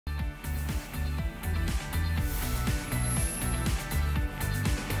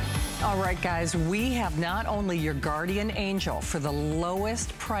All right, guys, we have not only your guardian angel for the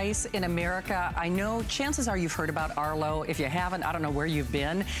lowest price in America. I know chances are you've heard about Arlo. If you haven't, I don't know where you've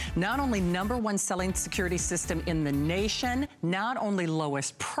been. Not only #1 selling security system in the nation, not only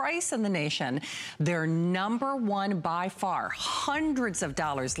lowest price in the nation, they're #1 by far. Hundreds of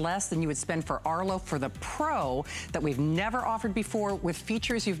dollars less than you would spend for Arlo for the Pro that we've never offered before with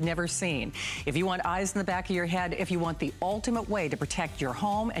features you've never seen. If you want eyes in the back of your head, if you want the ultimate way to protect your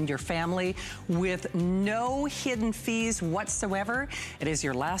home and your family with no hidden fees whatsoever, it is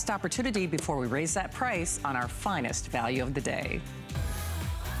your last opportunity before we raise that price on our finest value of the day.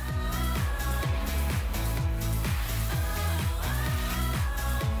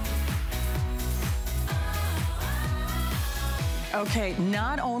 Okay,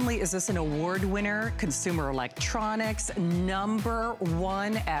 not only is this an award winner, consumer electronics,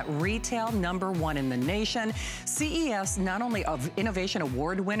 #1 at retail, #1 in the nation. CES, not only of Innovation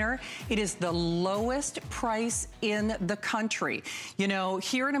Award winner, it is the lowest price in the country. You know,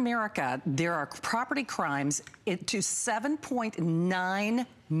 here in America, there are property crimes to 7.9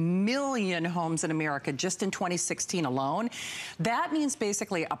 million homes in America just in 2016 alone. That means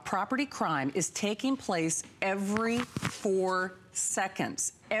basically a property crime is taking place every 4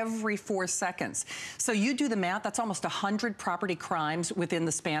 seconds. Every 4 seconds. So you do the math, that's almost 100 property crimes within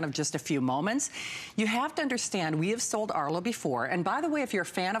the span of just a few moments. You have to understand, we have sold Arlo before. And by the way, if you're a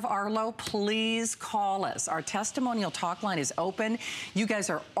fan of Arlo, please call us. Our testimonial talk line is open. You guys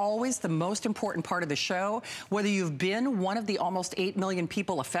are always the most important part of the show. Whether you've been one of the almost 8 million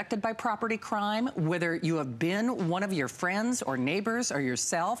people affected by property crime, whether you have been one of your friends or neighbors or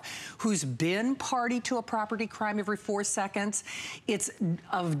yourself who's been party to a property crime every 4 seconds, it's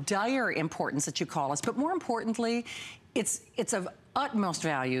of dire importance that you call us, but more importantly, it's of utmost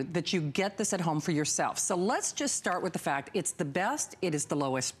value that you get this at home for yourself. So let's just start with the fact it's the best, it is the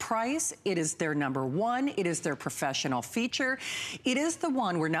lowest price, it is their #1, it is their professional feature. It is the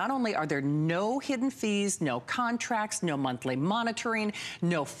one where not only are there no hidden fees, no contracts, no monthly monitoring,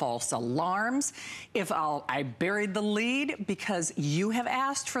 no false alarms. I buried the lead because you have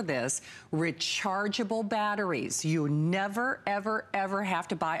asked for this, rechargeable batteries. You never, ever, ever have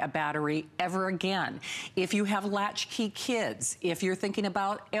to buy a battery ever again. If you have latchkey kids, if you're thinking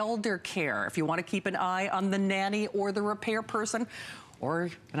about elder care, if you want to keep an eye on the nanny or the repair person, or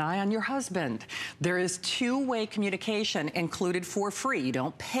an eye on your husband, there is two-way communication included for free. You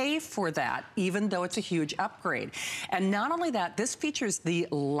don't pay for that, even though it's a huge upgrade. And not only that, this features the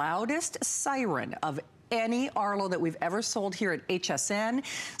loudest siren of any Arlo that we've ever sold here at HSN.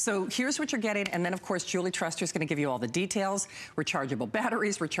 So here's what you're getting. And then of course, Julie Truster is gonna give you all the details. Rechargeable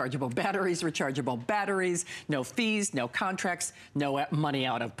batteries, rechargeable batteries, rechargeable batteries, no fees, no contracts, no money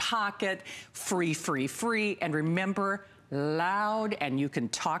out of pocket, free, free, free. And remember, loud, and you can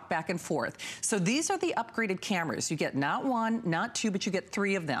talk back and forth. So these are the upgraded cameras. You get not 1, not 2, but you get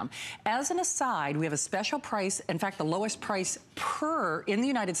 3 of them. As an aside, we have a special price, in fact, the lowest price in the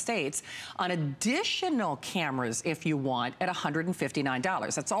United States on additional cameras, if you want, at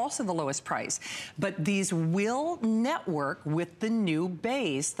 $159. That's also the lowest price. But these will network with the new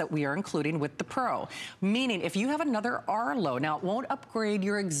base that we are including with the Pro. Meaning, if you have another Arlo, now it won't upgrade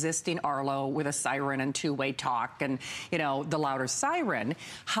your existing Arlo with a siren and two-way talk and, you know, the louder siren.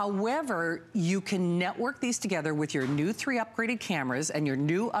 However, you can network these together with your new 3 upgraded cameras and your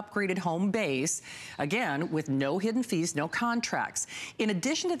new upgraded home base, again, with no hidden fees, no contracts. In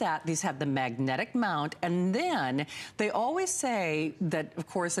addition to that, these have the magnetic mount, and then they always say that, of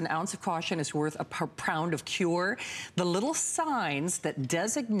course, an ounce of caution is worth a pound of cure. The little signs that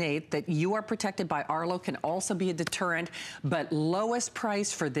designate that you are protected by Arlo can also be a deterrent, but lowest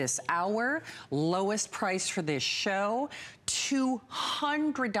price for this hour, lowest price for this show,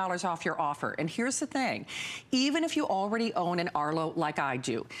 $200 off your offer. And here's the thing, even if you already own an Arlo like I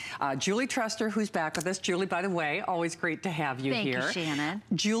do, Julie Truster, who's back with us. Julie, by the way, always great to have you here. Thank you, Shannon.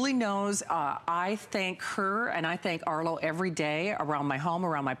 Julie knows I thank her and I thank Arlo every day around my home,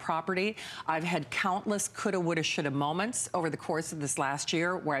 around my property. I've had countless coulda, woulda, shoulda moments over the course of this last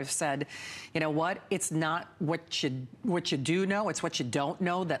year where I've said, you know what, it's not what you do know, it's what you don't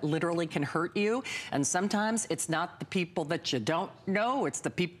know that literally can hurt you. And sometimes it's not the people that you don't know, it's the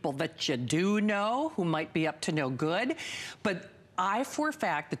people that you do know who might be up to no good. But for a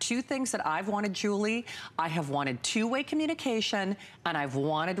fact, the two things that I've wanted, Julie, I have wanted two-way communication and I've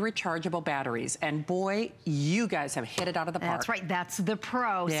wanted rechargeable batteries. And boy, you guys have hit it out of the park. That's right, that's the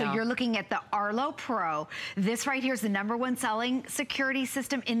Pro. Yeah. So you're looking at the Arlo Pro. This right here is the #1 selling security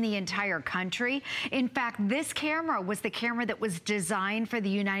system in the entire country. In fact, this camera was the camera that was designed for the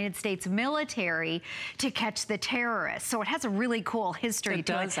United States military to catch the terrorists. So it has a really cool history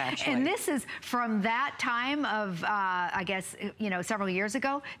to it. It does, actually. And this is from that time of, I guess, you know, several years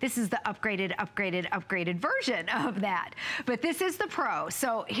ago. This is the upgraded version of that. But this is the Pro.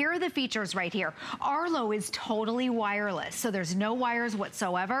 So here are the features right here. Arlo is totally wireless, so there's no wires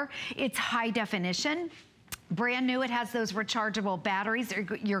whatsoever. It's high definition. Brand new, it has those rechargeable batteries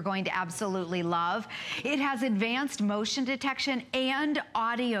that you're going to absolutely love. It has advanced motion detection and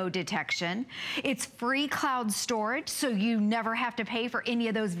audio detection. It's free cloud storage, so you never have to pay for any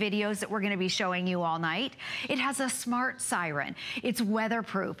of those videos that we're gonna be showing you all night. It has a smart siren. It's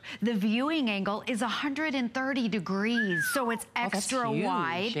weatherproof. The viewing angle is 130 degrees, so it's extra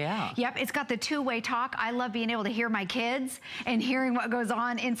wide. Yeah. Yep, it's got the two-way talk. I love being able to hear my kids and hearing what goes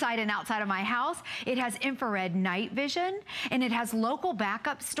on inside and outside of my house. It has infrared night vision, and it has local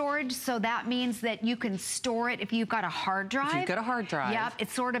backup storage, so that means that you can store it if you've got a hard drive. If you've got a hard drive. Yep,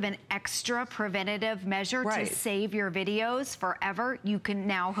 it's sort of an extra preventative measure to save your videos forever. You can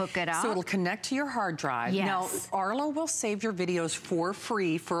now hook it up. So it'll connect to your hard drive. Yes. Now, Arlo will save your videos for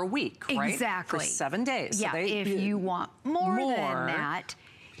free for a week, right? Exactly. For 7 days. Yeah, so if you want more than that,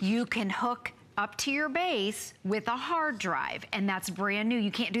 you can hook up to your base with a hard drive, and that's brand new.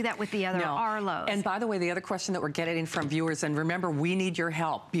 You can't do that with the other Arlos. And by the way, the other question that we're getting from viewers, and remember, we need your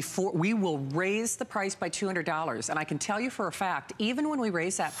help. Before we will raise the price by $200, and I can tell you for a fact, even when we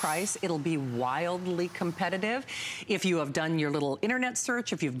raise that price, it'll be wildly competitive. If you have done your little internet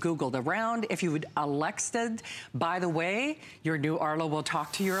search, if you've Googled around, if you've Alexa'd, by the way, your new Arlo will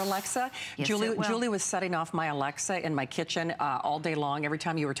talk to your Alexa. Yes, Julie was setting off my Alexa in my kitchen all day long every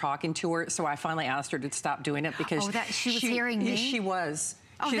time you were talking to her, so I finally asked her to stop doing it because she was hearing me? She was.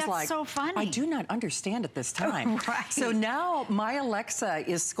 Oh, She's that's like, so funny. I do not understand at this time. Right. So now my Alexa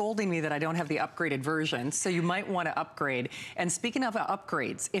is scolding me that I don't have the upgraded version, so you might want to upgrade. And speaking of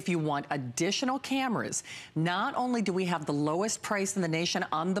upgrades, if you want additional cameras, not only do we have the lowest price in the nation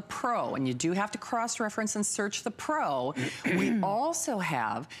on the Pro, and you do have to cross-reference and search the Pro, we also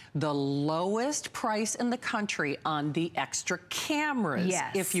have the lowest price in the country on the extra cameras,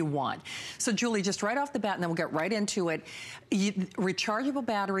 if you want. So Julie, just right off the bat, and then we'll get right into it, rechargeable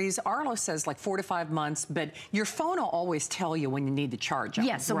batteries, Arlo says like 4 to 5 months, but your phone will always tell you when you need to charge them.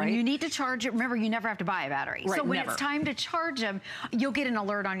 Yes, so when you need to charge it, remember, you never have to buy a battery. Right, so when it's time to charge them, you'll get an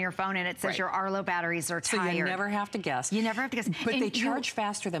alert on your phone and it says your Arlo batteries are tired. So you never have to guess. You never have to guess. But they charge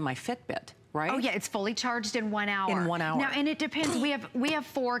faster than my Fitbit. Right? Oh yeah, it's fully charged in 1 hour. In 1 hour. Now, and it depends. We have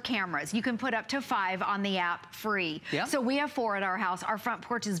 4 cameras. You can put up to 5 on the app free. Yep. So we have 4 at our house. Our front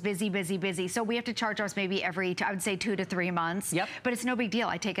porch is busy, busy, busy. So we have to charge ours maybe every, I would say 2 to 3 months. Yep. But it's no big deal.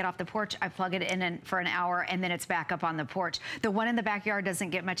 I take it off the porch, I plug it in for an hour, and then it's back up on the porch. The one in the backyard doesn't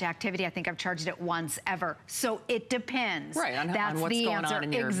get much activity. I think I've charged it once ever. So it depends. Right, on what's the going answer. on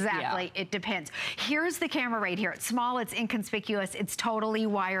in your... Exactly, it depends. Here's the camera right here. It's small, it's inconspicuous, it's totally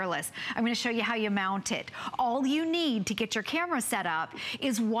wireless. I'm gonna show you how you mount it. All you need to get your camera set up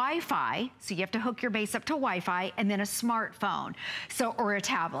is Wi-Fi, so you have to hook your base up to Wi-Fi, and then a smartphone, or a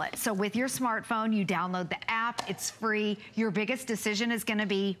tablet. So with your smartphone, you download the app, it's free. Your biggest decision is gonna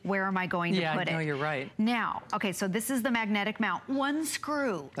be, where am I going to put it? Yeah, no, you're right. Now, okay, so this is the magnetic mount. 1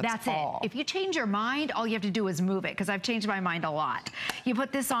 screw, that's it. If you change your mind, all you have to do is move it, because I've changed my mind a lot. You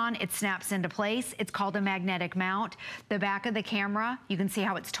put this on, it snaps into place. It's called a magnetic mount. The back of the camera, you can see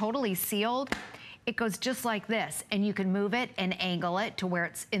how it's totally sealed. It goes just like this, and you can move it and angle it to where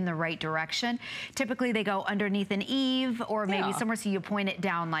it's in the right direction. Typically, they go underneath an eave or maybe somewhere, so you point it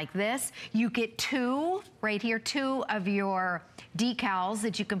down like this. You get 2, right here, 2 of your decals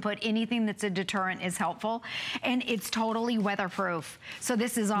that you can put. Anything that's a deterrent is helpful, and it's totally weatherproof. So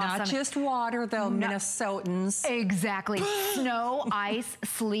this is awesome. Not just water, though, Minnesotans. Exactly. Snow, ice,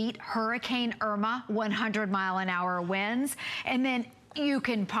 sleet, Hurricane Irma, 100-mile-an-hour winds, and then you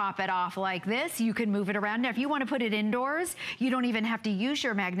can pop it off like this. You can move it around. Now, if you want to put it indoors, you don't even have to use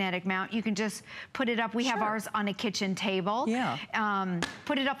your magnetic mount. You can just put it up. We have ours on a kitchen table. Yeah.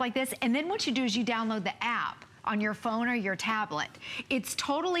 Put it up like this. And then what you do is you download the app on your phone or your tablet. It's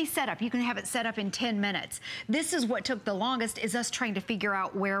totally set up. You can have it set up in 10 minutes. This is what took the longest, is us trying to figure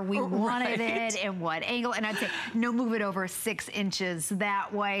out where we wanted it and what angle. And I'd say, no, move it over 6 inches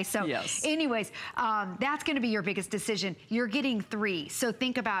that way. So anyways, that's gonna be your biggest decision. You're getting 3. So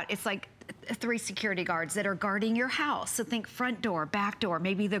think about, it's like 3 security guards that are guarding your house. So think front door, back door,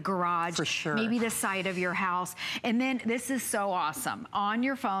 maybe the garage, for sure, maybe the side of your house. And then this is so awesome. On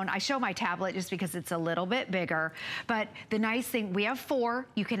your phone, I show my tablet just because it's a little bit bigger, but the nice thing, we have 4.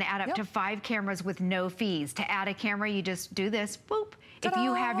 You can add up to 5 cameras with no fees. To add a camera, you just do this, boop. If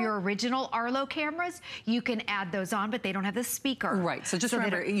you have your original Arlo cameras, you can add those on, but they don't have the speaker. Right, so just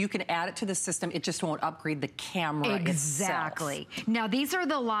remember, you can add it to the system, it just won't upgrade the camera Exactly. itself. Now, these are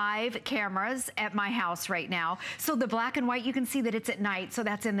the live cameras at my house right now. So the black and white, you can see that it's at night, so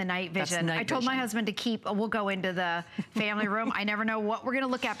that's in the night vision. I told my husband to keep, we'll go into the family room. I never know what we're gonna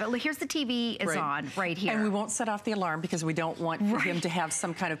look at, but here's the TV is on right here. And we won't set off the alarm because we don't want him to have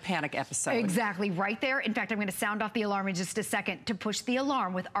some kind of panic episode. Exactly, right there. In fact, I'm gonna sound off the alarm in just a second. To push the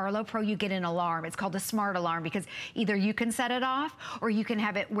alarm, with Arlo Pro, you get an alarm. It's called a smart alarm because either you can set it off or you can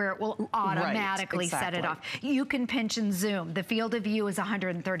have it where it will automatically set it off. You can pinch and zoom. The field of view is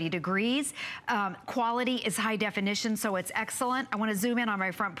 130 degrees. Quality is high definition, so it's excellent. I wanna zoom in on my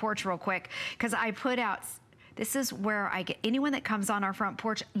front porch real quick because I put out, this is where I get, anyone that comes on our front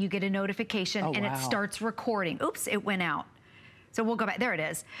porch, you get a notification and it starts recording. Oops, it went out. So we'll go back, there it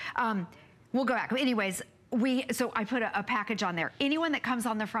is. We'll go back. Anyways, so I put a package on there. Anyone that comes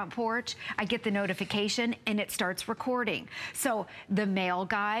on the front porch, I get the notification and it starts recording. So the mail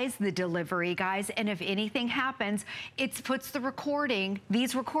guys, the delivery guys, and if anything happens, it puts the recording,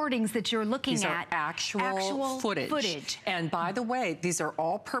 these recordings that you're looking at. These are actual footage. And by the way, these are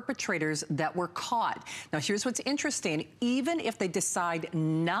all perpetrators that were caught. Now here's what's interesting. Even if they decide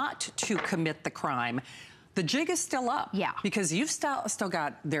not to commit the crime, the jig is still up. Yeah. Because you've still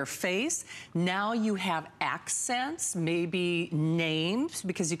got their face. Now you have accents, maybe names,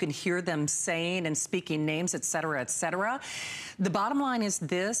 because you can hear them saying and speaking names, et cetera, et cetera. The bottom line is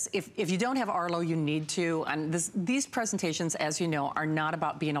this, if you don't have Arlo, you need to. And these presentations, as you know, are not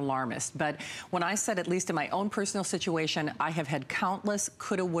about being alarmist. But when I said, at least in my own personal situation, I have had countless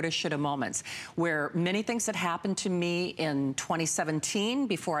coulda, woulda, shoulda moments where many things that happened to me in 2017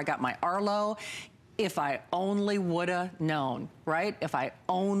 before I got my Arlo, if I only woulda known, right? If I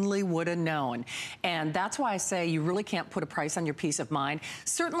only woulda known. And that's why I say you really can't put a price on your peace of mind.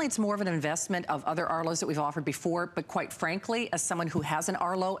 Certainly it's more of an investment of other Arlos that we've offered before, but quite frankly, as someone who has an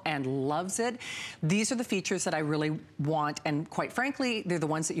Arlo and loves it, these are the features that I really want, and quite frankly, they're the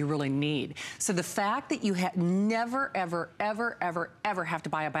ones that you really need. So the fact that you never, ever, ever, ever, ever have to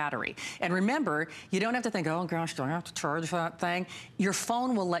buy a battery. And remember, you don't have to think, oh gosh, do I have to charge that thing? Your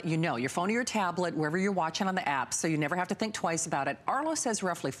phone will let you know. Your phone or your tablet, wherever you're watching on the app, so you never have to think twice about it. Arlo says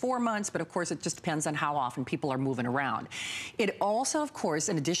roughly 4 months, but of course it just depends on how often people are moving around. It also, of course,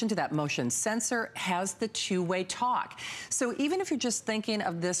 in addition to that motion sensor, has the two-way talk. So even if you're just thinking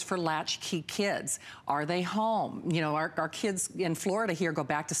of this for latchkey kids, are they home? You know, our kids in Florida here go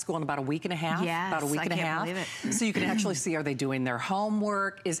back to school in about a week and a half. Yes, about a week and a half. Believe it. So you can actually see, are they doing their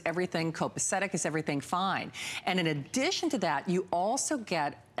homework? Is everything copacetic? Is everything fine? And in addition to that, you also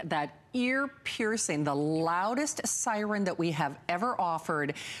get that ear-piercing, the loudest siren that we have ever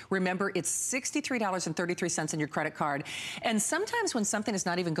offered. Remember, it's $63.33 on your credit card. And sometimes when something is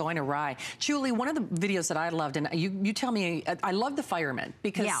not even going awry, Julie, one of the videos that I loved, and you tell me, I love the firemen,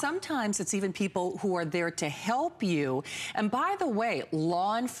 because sometimes it's even people who are there to help you. And by the way,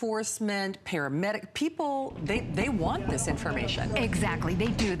 law enforcement, paramedic, people, they want this information. Exactly, they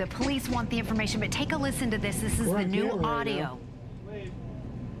do. The police want the information, but take a listen to this. This is the new audio.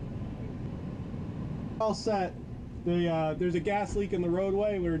 All set. There's a gas leak in the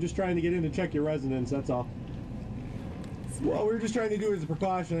roadway. We were just trying to get in to check your residence, that's all. Well, we were just trying to do it as a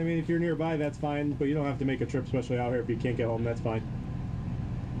precaution. I mean, if you're nearby, that's fine, but you don't have to make a trip, especially out here if you can't get home, that's fine.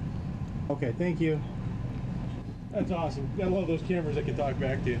 Okay, thank you. That's awesome. I love those cameras that can talk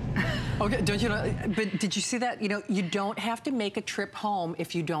back to you. Okay, don't you know, but did you see that? You know, you don't have to make a trip home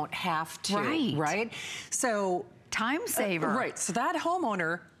if you don't have to, right? So, time saver. Right, so that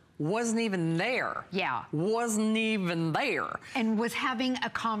homeowner wasn't even there. Yeah. Wasn't even there. And was having a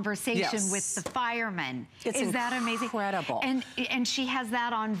conversation with the firemen. Is that amazing? Incredible. And she has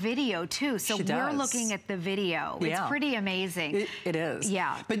that on video too. So we're looking at the video. It's pretty amazing. It is.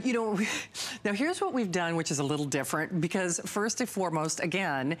 Yeah. But you know, now here's what we've done, which is a little different, because first and foremost,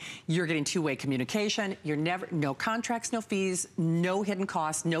 again, you're getting two-way communication. You're no contracts, no fees, no hidden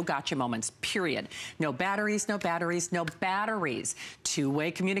costs, no gotcha moments, period. No batteries, no batteries, no batteries.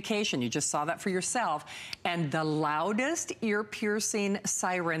 Two-way communication. You just saw that for yourself. And the loudest ear-piercing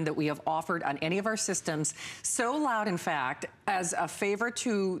siren that we have offered on any of our systems, so loud, in fact, as a favor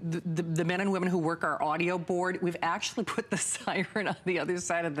to the men and women who work our audio board, we've actually put the siren on the other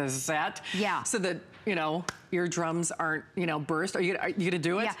side of the set. Yeah. So that, you know, eardrums aren't, you know, burst. Are you gonna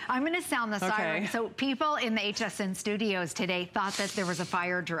do it? Yeah, I'm gonna sound the siren. So people in the HSN studios today thought that there was a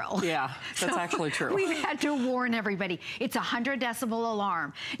fire drill. Yeah, that's actually true. We've had to warn everybody. It's a 100 decibel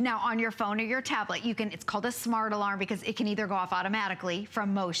alarm. Now on your phone or your tablet, it's called a smart alarm because it can either go off automatically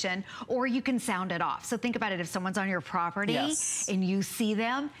from motion or you can sound it off. So think about it, if someone's on your property and you see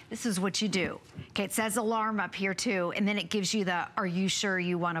them, this is what you do. Okay, it says alarm up here too, and then it gives you the, are you sure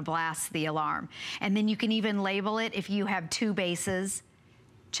you wanna blast the alarm? And then you can even label it if you have 2 bases.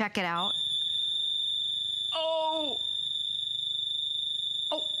 Check it out. Oh,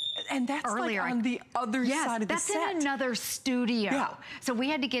 and that's earlier, like on the other side of the set. That's in another studio. Yeah. So we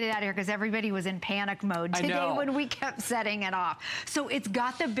had to get it out of here because everybody was in panic mode today when we kept setting it off. So it's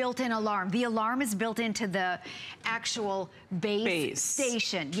got the built-in alarm. The alarm is built into the actual base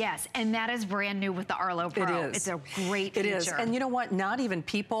station. Yes, and that is brand new with the Arlo Pro. It is. It's a great feature. It is. And you know what? Not even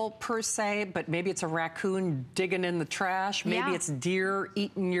people per se, but maybe it's a raccoon digging in the trash. Maybe it's deer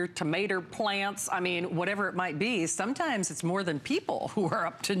eating your tomato plants. I mean, whatever it might be. Sometimes it's more than people who are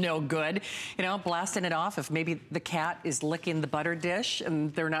up to no good. You know, blasting it off if maybe the cat is licking the butter dish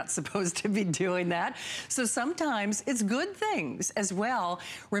and they're not supposed to be doing that. So sometimes it's good things as well.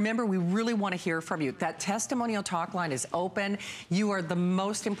 Remember, we really want to hear from you. That testimonial talk line is open. You are the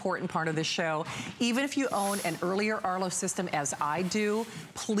most important part of this show. Even if you own an earlier Arlo system as I do,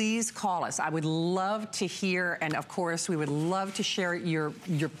 please call us. I would love to hear, and of course, we would love to share your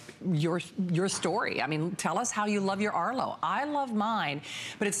story. I mean, tell us how you love your Arlo. I love mine,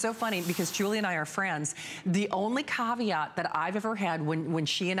 but it's so funny because Julie and I are friends. The only caveat that I've ever had when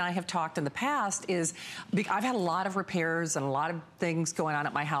she and I have talked in the past is, I've had a lot of repairs and a lot of things going on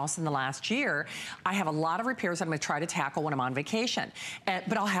at my house in the last year. I have a lot of repairs that I'm gonna try to tackle when I'm on vacation,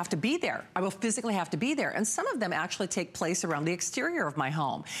 but I'll have to be there. I will physically have to be there. And some of them actually take place around the exterior of my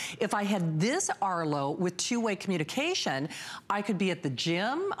home. If I had this Arlo with 2-way communication, I could be at the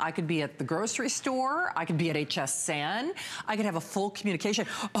gym, I could be at the grocery store, I could be at HSN, I could have a full communication.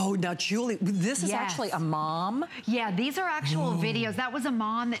 Oh, now Julie, this is actually a mom? Yeah, these are actual videos. That was a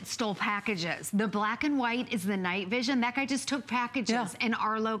mom that stole packages. The black and white is the night vision. That guy just took packages and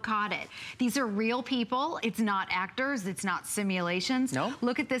Arlo caught it. These are real people. It's not actors. It's not simulations. No.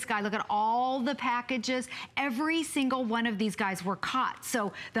 Look at this guy. Look at all the packages. Every single one of these guys were caught.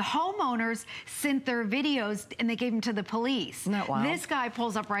 So the homeowners sent their videos and they gave them to the police. Isn't that wild? This guy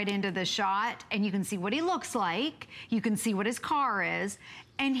pulls up right into the shot and you can see what he looks like. You can see what his car is.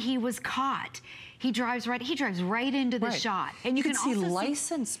 And he was caught. He drives right into the shot. And you can see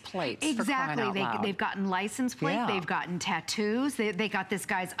license plates. Exactly. They've gotten license plate. They've gotten tattoos. They got this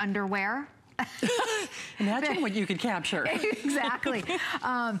guy's underwear. Imagine what you could capture. Exactly.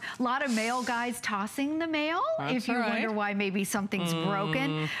 A lot of mail guys tossing the mail. If you wonder why maybe something's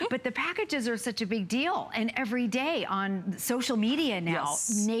broken. But the packages are such a big deal. And every day on social media now,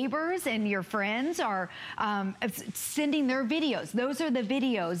 neighbors and your friends are sending their videos. Those are the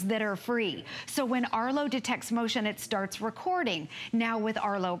videos that are free. So when Arlo detects motion, it starts recording. Now with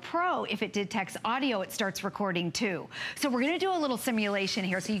Arlo Pro, if it detects audio, it starts recording too. So we're gonna do a little simulation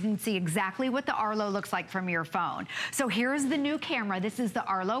here so you can see exactly what the Arlo looks like from your phone. So here's the new camera. This is the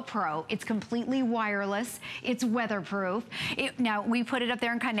Arlo Pro. It's completely wireless. It's weatherproof. Now, we put it up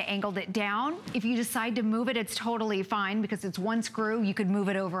there and kind of angled it down. If you decide to move it, it's totally fine because it's one screw. You could move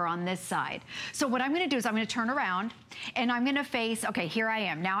it over on this side. So what I'm gonna do is I'm gonna turn around and I'm gonna face, okay, here I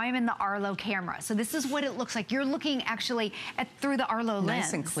am. Now I'm in the Arlo camera. So this is what it looks like. You're looking actually through the Arlo lens.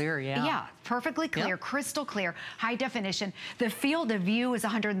 Nice and clear, Yeah, perfectly clear, crystal clear, high definition. The field of view is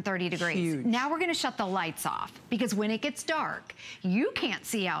 130 degrees. Huge. Now we're gonna shut the lights off because when it gets dark, you can't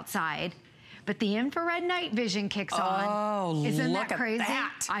see outside, but the infrared night vision kicks on. Oh, Isn't look that crazy? at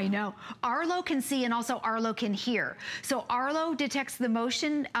that. I know. Arlo can see and also Arlo can hear. So Arlo detects the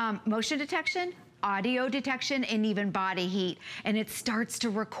motion detection, audio detection, and even body heat, and it starts to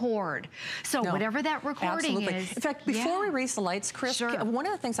record. So whatever that recording is. In fact, before we raise the lights, Chris, one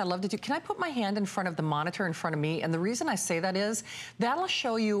of the things I love to do, can I put my hand in front of the monitor in front of me? And the reason I say that is, that'll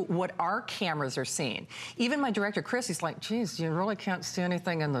show you what our cameras are seeing. Even my director, Chris, he's like, geez, you really can't see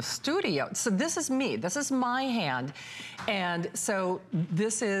anything in the studio. So this is me, this is my hand. And so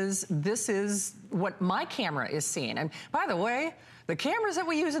this is what my camera is seeing. And by the way, the cameras that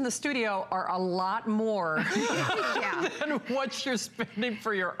we use in the studio are a lot more than what you're spending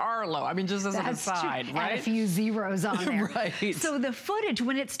for your Arlo. I mean, just as an aside, right? And a few zeros on there. Right. So the footage,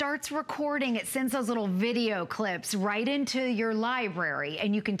 when it starts recording, it sends those little video clips right into your library,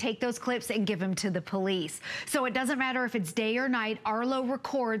 and you can take those clips and give them to the police. So it doesn't matter if it's day or night, Arlo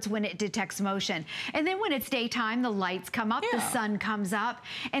records when it detects motion. And then when it's daytime, the lights come up, the sun comes up,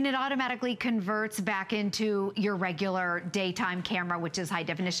 and it automatically converts back into your regular daytime camera, which is high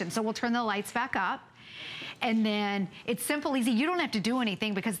definition. So we'll turn the lights back up. And then it's simple, easy. You don't have to do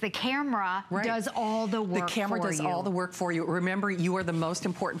anything because the camera does all the work for you. The camera does all the work for you. Remember, you are the most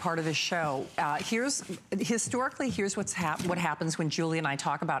important part of this show. Historically, here's what happens when Julie and I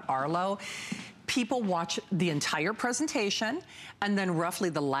talk about Arlo. People watch the entire presentation, and then roughly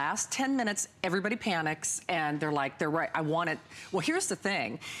the last 10 minutes, everybody panics, and they're like, they're right, I want it. Well, here's the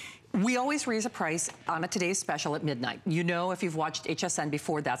thing. We always raise a price on a Today's Special at midnight. You know, if you've watched HSN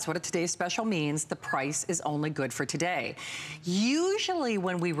before, that's what a Today's Special means. The price is only good for today. Usually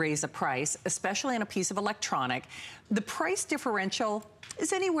when we raise a price, especially on a piece of electronic, the price differential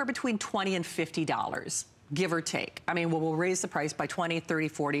is anywhere between $20 and $50. Give or take. I mean, we'll raise the price by 20, 30,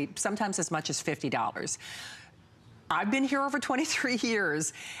 40, sometimes as much as $50. I've been here over 23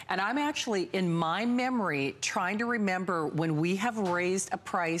 years, and I'm actually, in my memory, trying to remember when we have raised a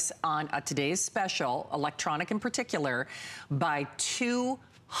price on a Today's Special, electronic in particular, by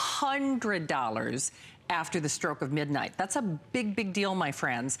 $200 after the stroke of midnight. That's a big, big deal, my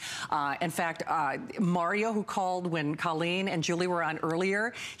friends. In fact, Mario, who called when Colleen and Julie were on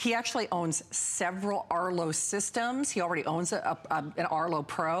earlier, he actually owns several Arlo systems. He already owns an Arlo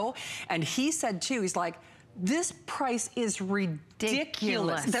Pro. And he said, too, he's like, this price is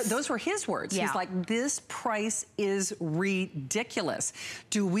ridiculous. Those were his words. He's like, this price is ridiculous.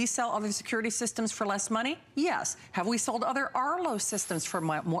 Do we sell other security systems for less money? Yes. Have we sold other Arlo systems for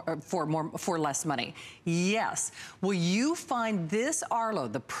less money? Yes. Will you find this Arlo,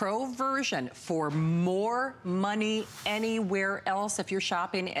 the Pro version, for more money anywhere else if you're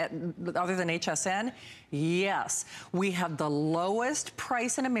shopping other than HSN? Yes. We have the lowest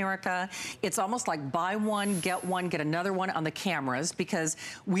price in America. It's almost like buy one, get another one on the cameras, because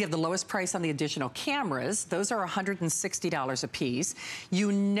we have the lowest price on the additional cameras. Those are $160 a piece.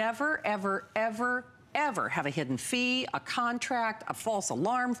 You never, ever, ever, ever have a hidden fee, a contract, a false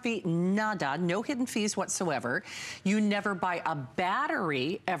alarm fee, nada, no hidden fees whatsoever. You never buy a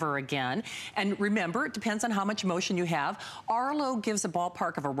battery ever again. And remember, it depends on how much motion you have. Arlo gives a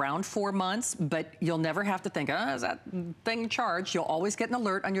ballpark of around 4 months, but you'll never have to think, oh, is that thing charged? You'll always get an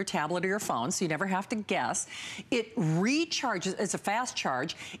alert on your tablet or your phone, so you never have to guess. It recharges, it's a fast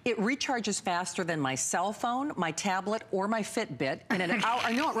charge. It recharges faster than my cell phone, my tablet, or my Fitbit in an hour.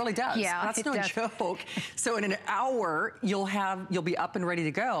 I know it really does. Yeah, that's no joke. So in an hour, you'll be up and ready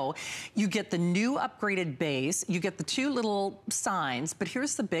to go. You get the new upgraded base. You get the two little signs. But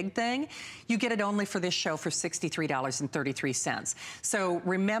here's the big thing. You get it only for this show for $63.33. So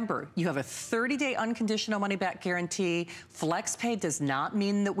remember, you have a 30-day unconditional money-back guarantee. FlexPay does not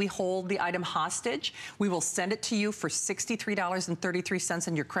mean that we hold the item hostage. We will send it to you for $63.33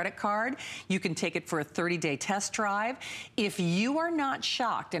 on your credit card. You can take it for a 30-day test drive. If you are not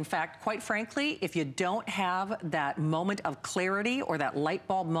shocked, in fact, quite frankly, if you don't have that moment of clarity or that light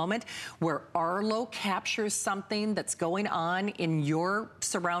bulb moment where Arlo captures something that's going on in your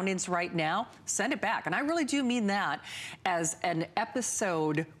surroundings right now, send it back. And I really do mean that as an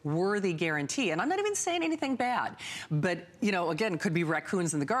episode-worthy guarantee. And I'm not even saying anything bad. But, you know, again, could be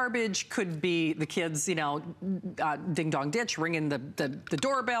raccoons in the garbage, could be the kids, you know, ding-dong ditch, ringing the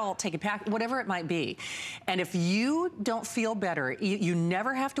doorbell, taking pack, whatever it might be. And if you don't feel better, you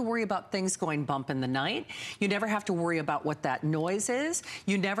never have to worry about things going bump in the night. You never have to worry about what that noise is.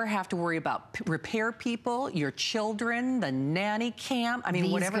 You never have to worry about repair people, your children, the nanny cam. I mean,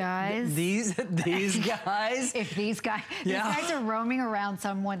 these whatever. Guys. These guys. If these guys are roaming around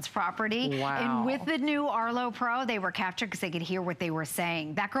someone's property. Wow. And with the new Arlo Pro, they were captured because they could hear what they were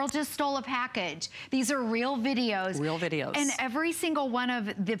saying. That girl just stole a package. These are real videos. Real videos. And every single one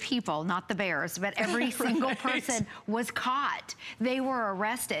of the people, not the bears, but every single person was caught. They were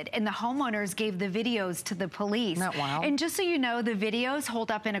arrested, and the homeowners gave the videos to the police. Isn't that wild? And just so you know, the videos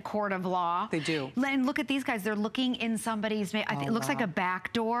hold up in a court of law. They do. And look at these guys. They're looking in somebody's, it looks like a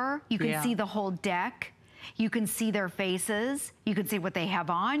back door. You can see the whole deck. You can see their faces. You can see what they have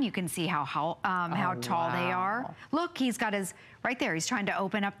on. You can see how tall they are. Look, he's got his, right there, he's trying to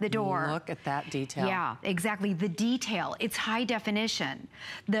open up the door. Look at that detail. Yeah, exactly, the detail. It's high definition.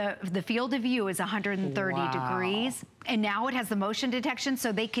 The field of view is 130 degrees, and now it has the motion detection,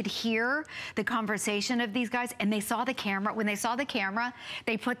 so they could hear the conversation of these guys, and they saw the camera. When they saw the camera,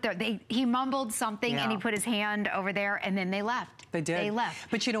 they put he mumbled something, and he put his hand over there, and then they left. They did. They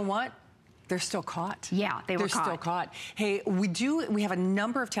left. But you know what? They're still caught. Yeah, they're still caught. Hey, we have a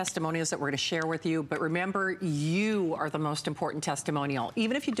number of testimonials that we're going to share with you, but remember, you are the most important testimonial.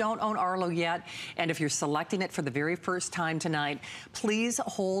 Even if you don't own Arlo yet, and if you're selecting it for the very first time tonight, please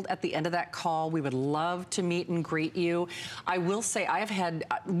hold at the end of that call. We would love to meet and greet you. I will say, I have had,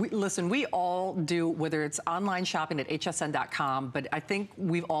 listen, we all do, whether it's online shopping at hsn.com, but I think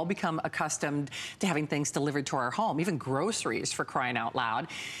we've all become accustomed to having things delivered to our home, even groceries, for crying out loud.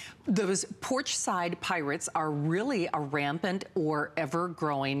 Those porch side pirates are really a rampant or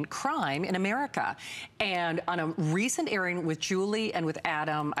ever-growing crime in America. And on a recent airing with Julie and with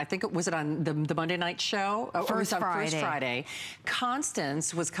Adam, I think was it on the Monday night show? First Friday.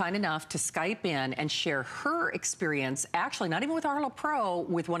 Constance was kind enough to Skype in and share her experience, actually not even with Arlo Pro,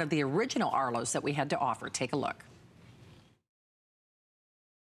 with one of the original Arlos that we had to offer. Take a look.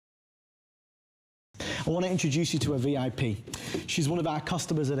 I want to introduce you to a VIP. She's one of our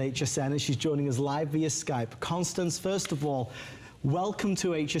customers at HSN, and she's joining us live via Skype. Constance, first of all, welcome to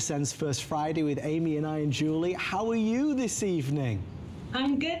HSN's First Friday with Amy and I and Julie. How are you this evening?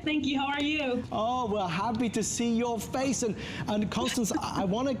 I'm good, thank you. How are you? Oh, we're happy to see your face. And Constance, I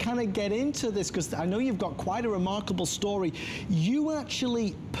want to kind of get into this because I know you've got quite a remarkable story. You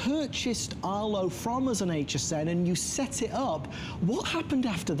actually purchased Arlo from us on HSN and you set it up. What happened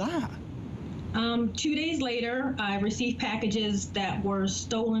after that? 2 days later, I received packages that were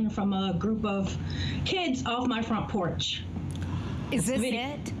stolen from a group of kids off my front porch. Is this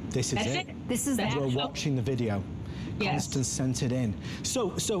it? This is it. This is We're watching the video. Yes. Constance sent it in.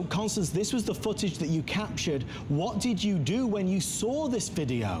 So Constance, this was the footage that you captured. What did you do when you saw this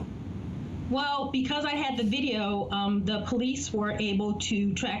video? Well, because I had the video, the police were able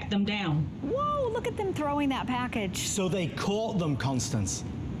to track them down. Whoa, look at them throwing that package. So they caught them, Constance?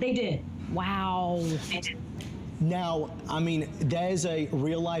 They did. Wow. Now, I mean, there's a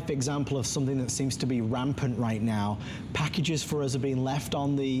real-life example of something that seems to be rampant right now. Packages for us are being left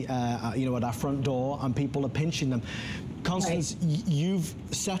on the, at our front door, and people are pinching them. Constance, you've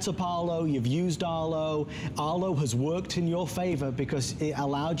set up Arlo, you've used Arlo. Arlo has worked in your favor because it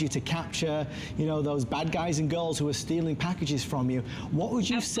allowed you to capture, those bad guys and girls who are stealing packages from you. What would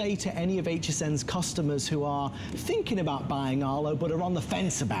you say to any of HSN's customers who are thinking about buying Arlo but are on the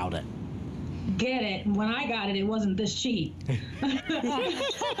fence about it? Get it. When I got it, it wasn't this cheap.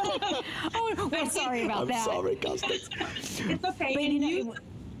 Oh, we're sorry about that. I'm sorry, Constance. It's okay.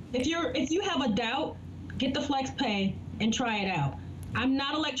 If you have a doubt, get the Flex Pay and try it out. I'm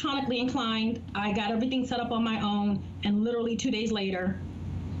not electronically inclined. I got everything set up on my own, and literally 2 days later,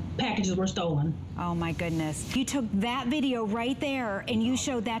 packages were stolen. Oh my goodness. You took that video right there and you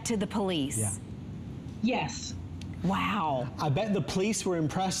showed that to the police. Yeah. Yes. Wow. I bet the police were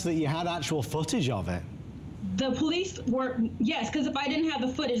impressed that you had actual footage of it. The police were, yes, because if I didn't have the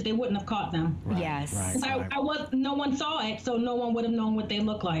footage, they wouldn't have caught them. Right, yes. Right. No one saw it, so no one would have known what they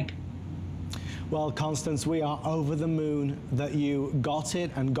look like. Well, Constance, we are over the moon that you got it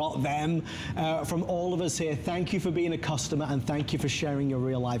and got them. From all of us here, thank you for being a customer and thank you for sharing your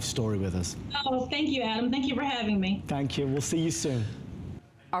real life story with us. Oh, thank you, Adam. Thank you for having me. Thank you. We'll see you soon.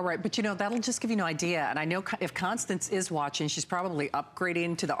 All right, but that'll just give you an idea. And I know if Constance is watching, she's probably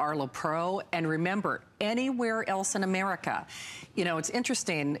upgrading to the Arlo Pro. And remember, anywhere else in America, it's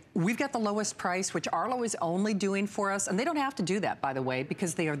interesting. We've got the lowest price, which Arlo is only doing for us. And they don't have to do that, by the way,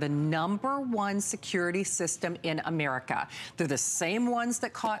 because they are the #1 security system in America. They're the same ones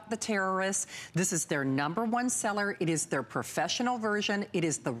that caught the terrorists. This is their #1 seller. It is their professional version. It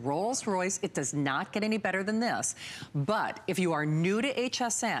is the Rolls Royce. It does not get any better than this. But if you are new to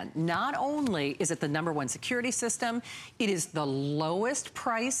HSN, not only is it the #1 security system, it is the lowest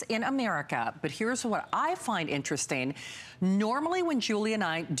price in America. But here's what I find interesting. Normally when Julie and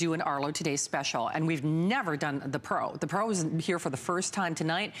I do an Arlo Today special, and we've never done the Pro is here for the first time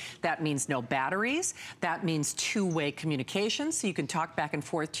tonight. That means no batteries. That means two-way communication, so you can talk back and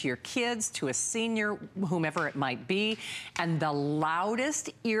forth to your kids, to a senior, whomever it might be. And the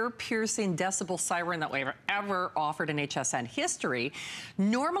loudest ear-piercing decibel siren that we've ever offered in HSN history.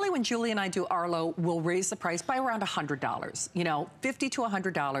 Normally when Julie and I do Arlo, we'll raise the price by around $100, $50 to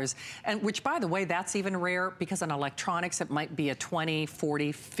 $100, and which, by the way, that's even rare because on electronics, it might be a $20,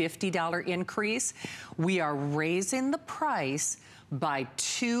 $40, $50 increase. We are raising the price by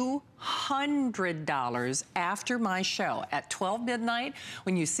 $200 after my show at 12 midnight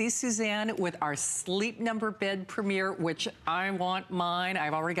when you see Suzanne with our Sleep Number bed premiere, which I want mine.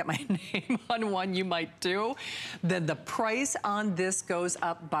 I've already got my name on one, you might too. Then the price on this goes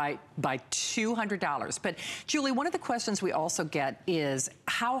up by $200. But Julie, one of the questions we also get is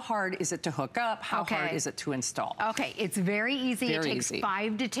how hard is it to hook up? How hard is it to install? Okay, it's very easy. It takes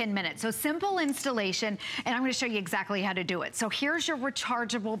 5 to 10 minutes. So simple installation, and I'm going to show you exactly how to do it. So here's your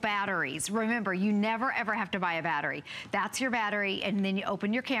rechargeable batteries. Remember, you never ever have to buy a battery. That's your battery, and then you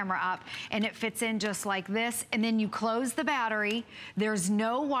open your camera up, and it fits in just like this, and then you close the battery. There's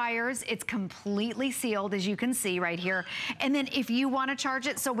no wires. It's completely sealed, as you can see right here. And then if you want to charge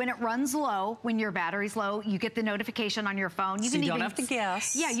it, so when it runs low, when your battery's low, you get the notification on your phone. You don't have to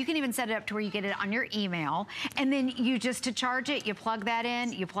guess. Yeah, you can even set it up to where you get it on your email. And then you just, to charge it, you plug that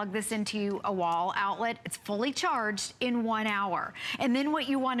in, you plug this into a wall outlet. It's fully charged in 1 hour. And then what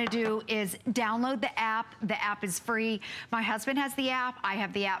you want to do is download the app. The app is free. My husband has the app. I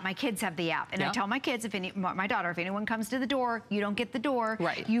have the app. My kids have the app. And I tell my kids, my daughter, if anyone comes to the door, you don't get the door.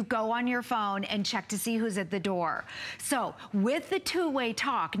 Right. You go on your phone and check to see who's at the door. So with the two-way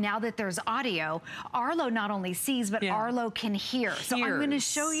talk, now that there's audio, Arlo not only sees, but Arlo can hear. So I'm going to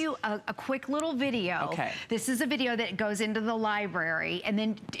show you a quick little video. Okay. This is a video that goes into the library, and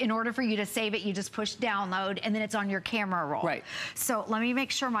then in order for you to save it, you just push download, and then it's on your camera roll. Right. So let me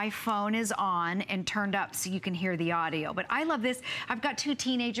make sure my phone is on and turned up so you can hear the audio. But I love this. I've got 2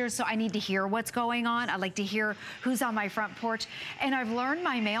 teenagers, so I need to hear what's going on. I like to hear who's on my front porch. And I've learned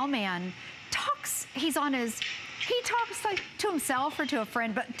my mailman talks, he talks like to himself or to a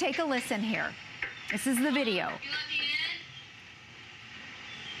friend, but take a listen here. This is the video.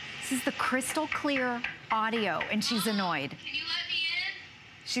 This is the crystal clear audio, and she's annoyed. Can you let me in?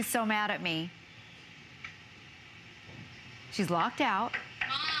 She's so mad at me. She's locked out.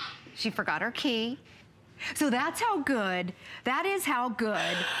 Mom. She forgot her key. So that's how good, that is how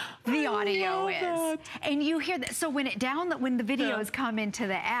good the audio is. And you hear that, so when the videos come into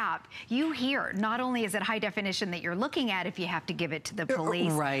the app, you hear, not only is it high definition that you're looking at if you have to give it to the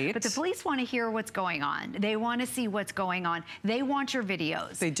police, but the police want to hear what's going on. They want to see what's going on. They want your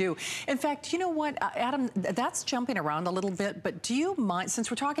videos. They do. In fact, you know what, Adam, that's jumping around a little bit, but do you mind,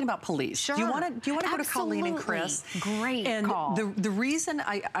 since we're talking about police, sure. do you want to go to Colleen and Chris? Great and call. The reason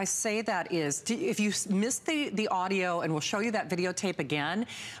I say that is, if you missed the audio, and we'll show you that videotape again,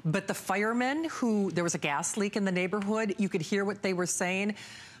 but the firemen there was a gas leak in the neighborhood, you could hear what they were saying.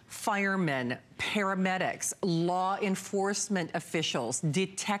 Firemen, paramedics, law enforcement officials,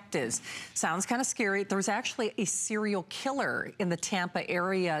 detectives. Sounds kind of scary. There was actually a serial killer in the Tampa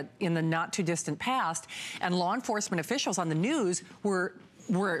area in the not too distant past, and law enforcement officials on the news were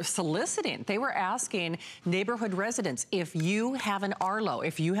soliciting. They were asking neighborhood residents, if you have an Arlo,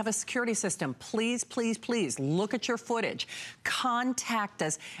 if you have a security system, please, please, please look at your footage, contact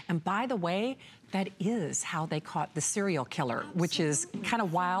us. And by the way, that is how they caught the serial killer, which is kind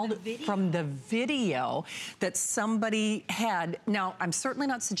of wild from the video that somebody had. Now, I'm certainly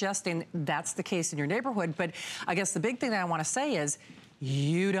not suggesting that's the case in your neighborhood, but I guess the big thing that I want to say is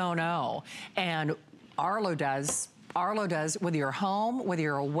you don't know. And Arlo does. Arlo does, whether you're home, whether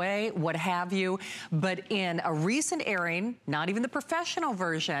you're away, what have you. But in a recent airing, not even the professional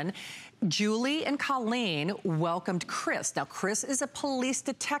version, Julie and Colleen welcomed Chris. Now, Chris is a police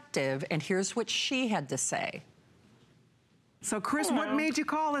detective, and here's what she had to say. So, Chris, what made you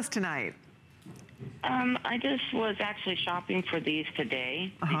call us tonight? I just was actually shopping for these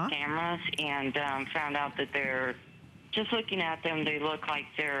today, these cameras, and found out that they're, just looking at them, they look like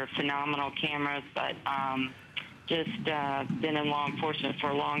they're phenomenal cameras, but just been in law enforcement for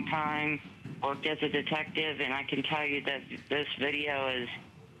a long time, worked as a detective, and I can tell you that this video is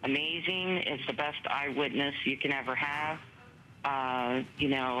amazing. It's the best eyewitness you can ever have, you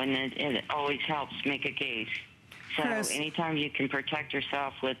know, and it always helps make a case. So anytime you can protect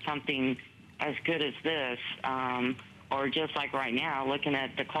yourself with something as good as this, or just like right now, looking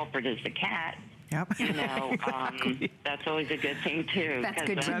at the culprit as the cat, you know, that's always a good thing, too. That's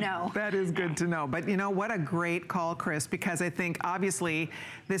good to know. That is good to know. But, you know, what a great call, Chris, because I think, obviously,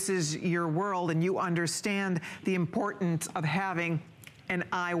 this is your world, and you understand the importance of having an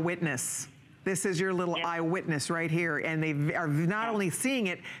eyewitness. This is your little eyewitness right here, and they are not only seeing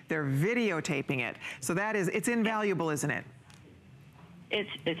it, they're videotaping it. So that is, it's invaluable, isn't it?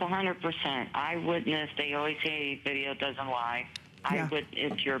 It's 100%. Eyewitness, they always say video doesn't lie.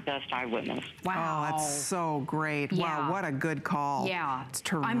 it's your best eyewitness. Wow. Oh, that's so great. Yeah. Wow, what a good call. Yeah. It's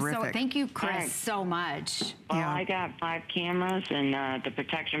terrific. Thank you, Chris, so much. Well, I got 5 cameras and the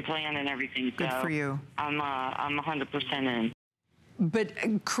protection plan and everything. Good for you. I'm 100% in. But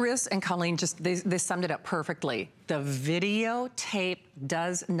Chris and Colleen they summed it up perfectly. The videotape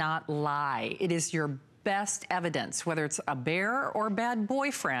does not lie. It is your best evidence, whether it's a bear or a bad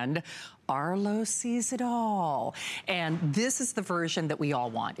boyfriend. Arlo sees it all. And this is the version that we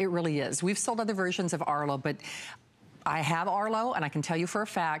all want. It really is. We've sold other versions of Arlo, but I have Arlo, and I can tell you for a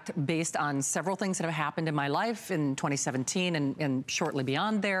fact, based on several things that have happened in my life in 2017 and shortly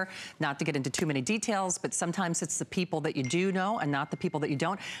beyond there, not to get into too many details, but sometimes it's the people that you do know and not the people that you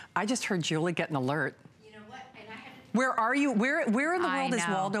don't. I just heard Julie get an alert. Where are you? Where in the world is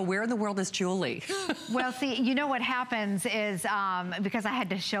Waldo? Where in the world is Julie? Well, see, you know what happens is because I had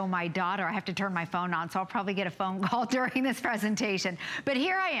to show my daughter, I have to turn my phone on, so I'll probably get a phone call during this presentation. But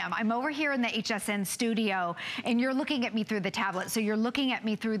here I am. I'm over here in the HSN studio, and you're looking at me through the tablet, so you're looking at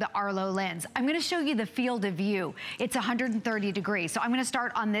me through the Arlo lens. I'm going to show you the field of view. It's 130 degrees, so I'm going to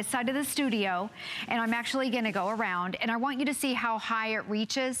start on this side of the studio, and I'm actually going to go around, and I want you to see how high it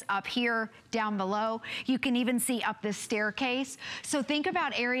reaches up here, down below. You can even see up this staircase. So think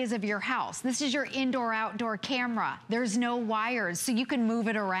about areas of your house. This is your indoor-outdoor camera. There's no wires, so you can move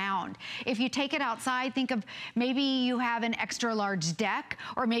it around. If you take it outside, think of maybe you have an extra large deck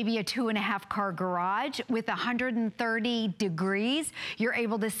or maybe a 2.5 car garage with 130 degrees. You're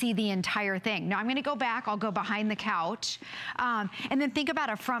able to see the entire thing. Now I'm going to go back. I'll go behind the couch. And then think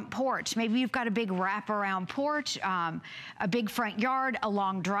about a front porch. Maybe you've got a big wraparound porch, a big front yard, a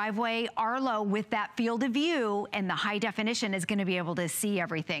long driveway. Arlo, with that field of view and the high definition, is going to be able to see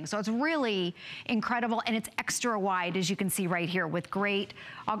everything. So it's really incredible, and it's extra wide, as you can see right here with great,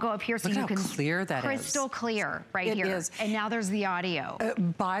 I'll go up here so you can see. Look how clear that is. Crystal clear right here. It is. And now there's the audio.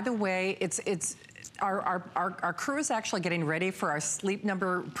 By the way, our crew is actually getting ready for our Sleep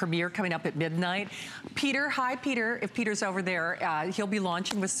Number premiere coming up at midnight. Peter, hi Peter, if Peter's over there, he'll be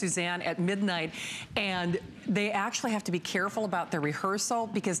launching with Suzanne at midnight, and they actually have to be careful about their rehearsal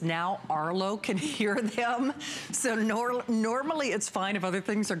because now Arlo can hear them. So normally it's fine if other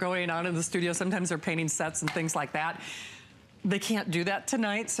things are going on in the studio. Sometimes they're painting sets and things like that. They can't do that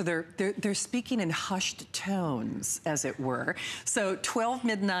tonight, so they're speaking in hushed tones, as it were. So 12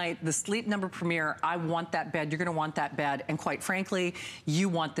 midnight, the Sleep Number premiere, I want that bed, you're gonna want that bed, and quite frankly, you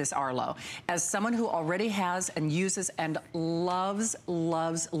want this Arlo. As someone who already has and uses and loves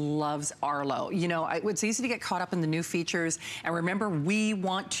Arlo, you know, it's easy to get caught up in the new features, and remember, we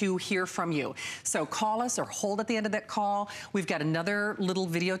want to hear from you. So call us or hold at the end of that call. We've got another little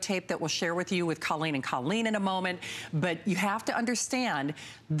videotape that we'll share with you with Colleen and Colleen in a moment, but you have to understand,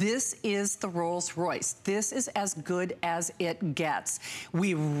 this is the Rolls Royce. This is as good as it gets.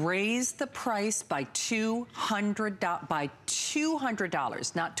 We raised the price by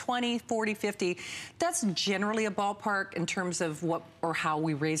 $200, not 20, 40, 50. That's generally a ballpark in terms of what or how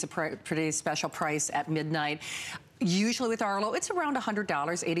we raise a today's special price at midnight. Usually with Arlo, it's around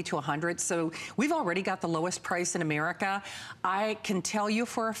 $100, 80 to 100. So we've already got the lowest price in America. I can tell you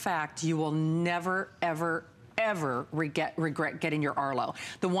for a fact, you will never, ever regret getting your Arlo.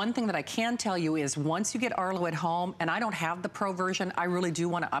 The one thing that I can tell you is once you get Arlo at home, and I don't have the Pro version, I really do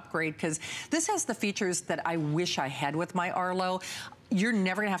want to upgrade because this has the features that I wish I had with my Arlo. You're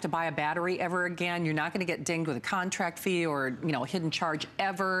never gonna have to buy a battery ever again. You're not gonna get dinged with a contract fee or, you know, hidden charge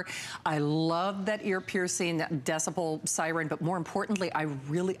ever. I love that ear-piercing decibel siren, but more importantly, I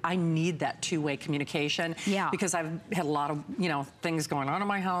need that two-way communication. Yeah. Because I've had a lot of, you know, things going on in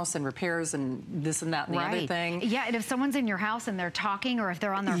my house and repairs and this and that and the other thing. Yeah, and if someone's in your house and they're talking or if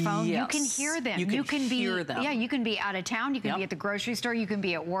they're on their phone, you can hear them. You can hear them. Yeah, you can be out of town, you can be at the grocery store, you can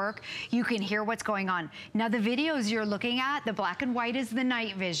be at work, you can hear what's going on. Now the videos you're looking at, the black and white is the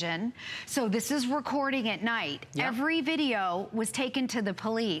night vision. So this is recording at night. Yep. Every video was taken to the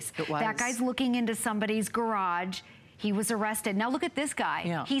police. It was. That guy's looking into somebody's garage. He was arrested. Now look at this guy.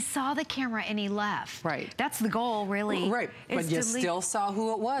 Yeah. He saw the camera and he left. Right. That's the goal, really. Right. But you still saw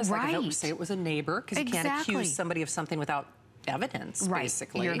who it was. Right. Like say it was a neighbor, because you can't accuse somebody of something without evidence,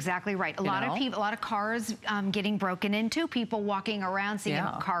 basically. You're exactly right. A lot of people, a lot of cars getting broken into, people walking around seeing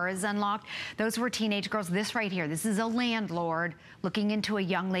a car is unlocked. Those were teenage girls. This right here, this is a landlord looking into a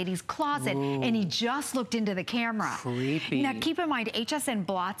young lady's closet, and he just looked into the camera. Creepy. Now keep in mind, HSN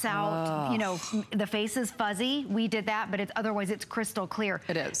blots out, you know, the face is fuzzy. We did that, but otherwise it's crystal clear.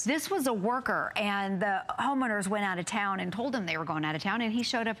 It is. This was a worker, and the homeowners went out of town and told him they were going out of town, and he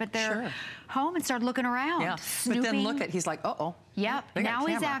showed up at their home and started looking around. Yeah. But then look at, he's like, oh, uh-oh. Yep, now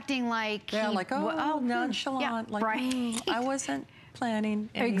he's acting like yeah, like, oh, nonchalant. Yeah, like, right. I wasn't planning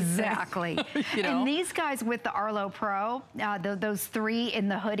anything. Exactly. You know? And these guys with the Arlo Pro, those three in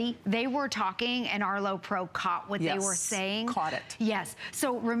the hoodie, they were talking and Arlo Pro caught what they were saying. Caught it. Yes.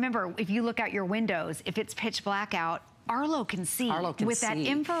 So remember, if you look out your windows, if it's pitch black out, Arlo can see. Arlo can with see. that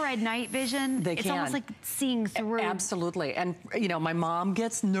infrared night vision, it's almost like seeing through. Absolutely. And, you know, my mom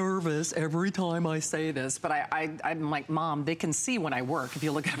gets nervous every time I say this, but I'm like, Mom, they can see when I work. If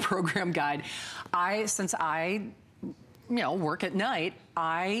you look at a program guide, since I work at night,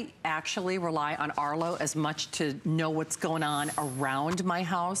 I actually rely on Arlo as much to know what's going on around my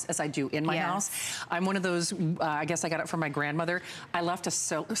house as I do in my house. I'm one of those, I guess I got it from my grandmother. I left a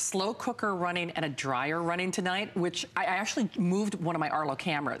slow cooker running and a dryer running tonight, which I actually moved one of my Arlo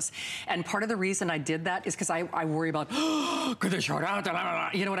cameras. And part of the reason I did that is because I worry about, could they short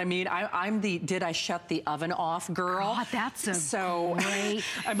out? You know what I mean? I'm the, did I shut the oven off girl? God, that's a great,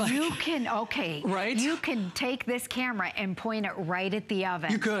 like, you can, right? You can take this camera and point it right at the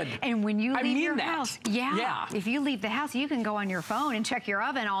oven. You could. And when you leave your house, if you leave the house, you can go on your phone and check your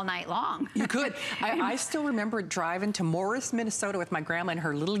oven all night long. You could. I still remember driving to Morris, Minnesota with my grandma in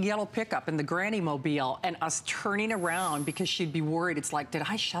her little yellow pickup in the granny mobile and us turning around because she'd be worried. It's like, did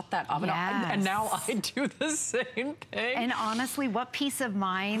I shut that oven off? And now I do the same thing. And honestly, what peace of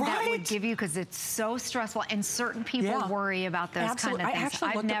mind that would give you, because it's so stressful and certain people worry about those kind of things. I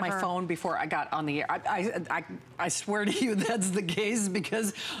actually looked at my phone before I got on the air. I swear to you that's the case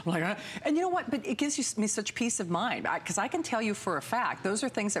because I'm like, and you know what? But it gives me such peace of mind because I can tell you for a fact, those are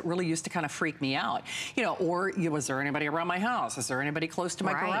things that really used to kind of freak me out. You know, or was there anybody around my house? Is there anybody close to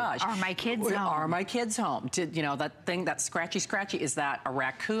my garage? Are my kids home? Are my kids home? Did, you know, that thing, that scratchy, is that a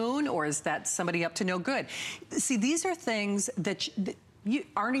raccoon or is that somebody up to no good? See, these are things that you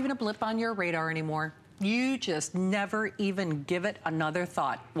aren't even a blip on your radar anymore. You just never even give it another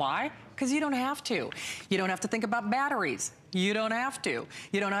thought. Why? Because you don't have to. You don't have to think about batteries. You don't have to.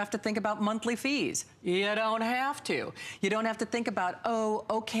 You don't have to think about monthly fees. You don't have to. You don't have to think about, oh,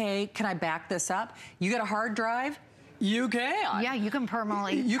 okay, can I back this up? You got a hard drive? You can. Yeah, you can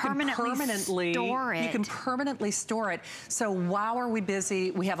permanently store it. You can permanently store it. So wow, are we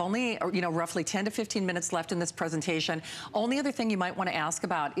busy? We have only, roughly 10 to 15 minutes left in this presentation. Only other thing you might want to ask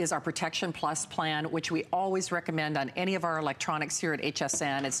about is our Protection Plus plan, which we always recommend on any of our electronics here at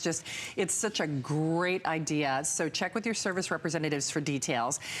HSN. It's such a great idea. So check with your service representatives for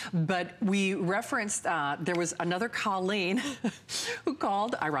details. But we referenced, there was another Colleen who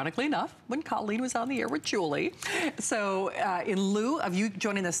called, ironically enough, when Colleen was on the air with Julie. So in lieu of you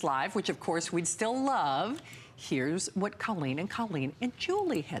joining us live, which of course we'd still love, here's what Colleen and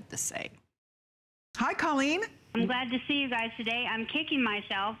Julie had to say. Hi, Colleen. I'm glad to see you guys today. I'm kicking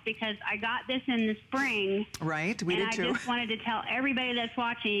myself because I got this in the spring. Right, we did too. And I just wanted to tell everybody that's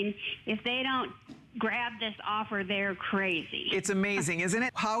watching, if they don't grab this offer, they're crazy. It's amazing, isn't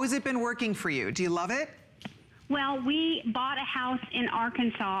it? How has it been working for you? Do you love it? Well, we bought a house in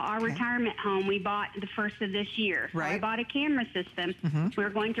Arkansas, our retirement home. We bought the first of this year. So I bought a camera system. We were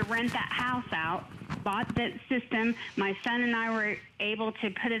going to rent that house out, bought the system. My son and I were able to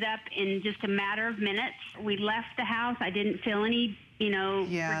put it up in just a matter of minutes. We left the house. I didn't feel any,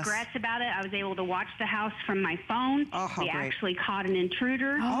 regrets about it. I was able to watch the house from my phone. We actually caught an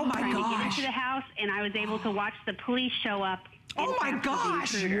intruder trying to get into the house, and I was able to watch the police show up. Oh my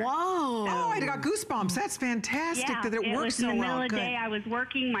gosh! Whoa! Oh, I got goosebumps. That's fantastic that it works so well. In the middle of the day, I was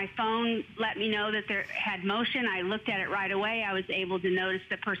working. My phone let me know that there had motion. I looked at it right away. I was able to notice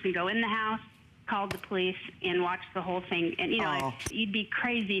the person go in the house, called the police, and watched the whole thing. And you'd be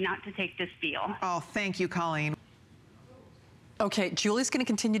crazy not to take this deal. Oh, thank you, Colleen. Okay, Julie's going to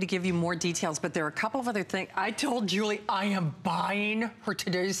continue to give you more details, but there are a couple of other things. I told Julie I am buying her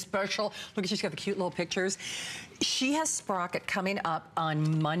today's special. Look, she's got the cute little pictures. She has Sprocket coming up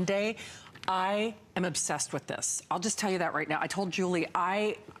on Monday. I am obsessed with this. I'll just tell you that right now. I told Julie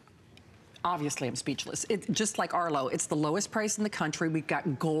obviously I'm speechless. Just like Arlo, it's the lowest price in the country. We've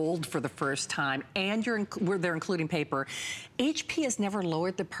got gold for the first time, and they're including paper. HP has never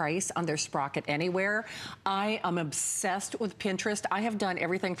lowered the price on their Sprocket anywhere. I am obsessed with Pinterest. I have done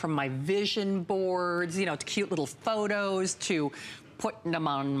everything from my vision boards, to cute little photos, to putting them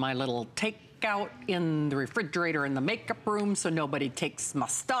on my little out in the refrigerator in the makeup room so nobody takes my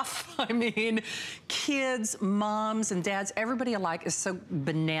stuff. I mean, kids, moms, and dads, everybody alike is so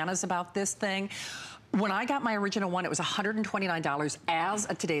bananas about this thing. When I got my original one, it was $129 as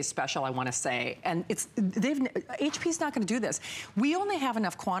a today's special, I want to say. And HP's not going to do this. We only have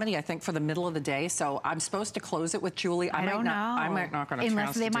enough quantity, I think, for the middle of the day, so I'm supposed to close it with Julie. I don't know. I might not going to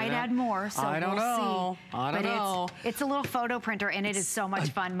unless they might add more, so I don't know. See. I don't know. It's a little photo printer, and it is so much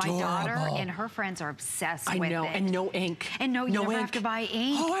fun. My daughter and her friends are obsessed with it. I know, and no ink. And you never have to buy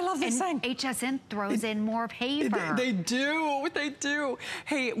ink. Oh, I love this thing. HSN throws in more paper. They do. They do.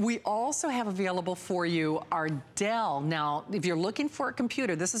 Hey, we also have available for you our Dell. Now, if you're looking for a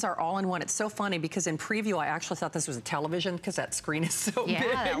computer, this is our all-in-one. It's so funny because in preview, I actually thought this was a television because that screen is so big.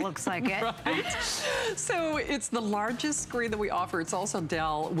 Yeah, that looks like it. Right? So it's the largest screen that we offer. It's also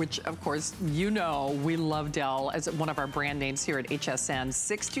Dell, which, of course, you know we love Dell as one of our brand names here at HSN.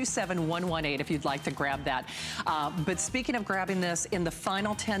 627-118 if you'd like to grab that. But speaking of grabbing this, in the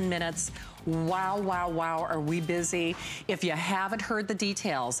final 10 minutes, wow, wow, wow, are we busy. If you haven't heard the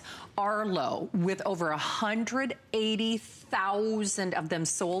details, Arlo, with over 180,000 of them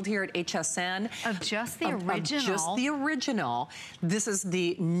sold here at HSN. Of just the original. Of just the original. This is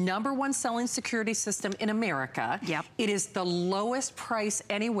the #1 selling security system in America. Yep. It is the lowest price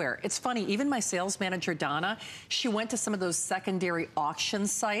anywhere. It's funny, even my sales manager, Donna, she went to some of those secondary auction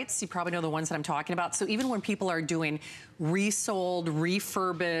sites. You probably know the ones that I'm talking about. So even when people are doing resold,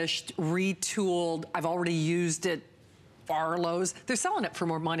 refurbished, retooled, I've already used it, Arlo's, they're selling it for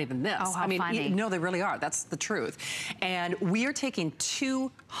more money than this. Oh, how funny. No, they really are. That's the truth. And we are taking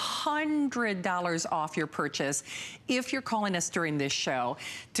 $200 off your purchase if you're calling us during this show.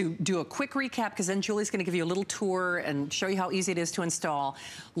 To do a quick recap, because then Julie's going to give you a little tour and show you how easy it is to install.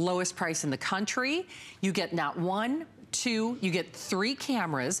 Lowest price in the country. You get not one, two, you get 3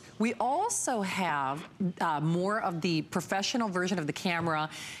 cameras. We also have more of the professional version of the camera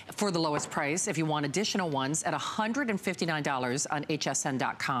for the lowest price if you want additional ones at $159 on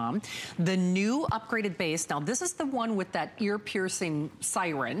hsn.com. The new upgraded base, now this is the one with that ear-piercing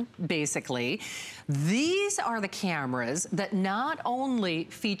siren, basically. These are the cameras that not only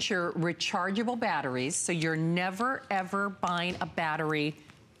feature rechargeable batteries, so you're never ever buying a battery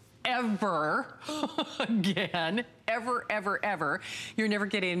ever again, ever, ever, ever. You're never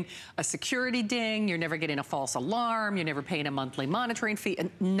getting a security ding, you're never getting a false alarm, you're never paying a monthly monitoring fee,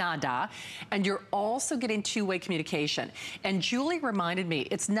 and nada. And you're also getting two-way communication. And Julie reminded me,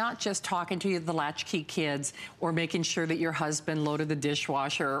 it's not just talking to the latchkey kids or making sure that your husband loaded the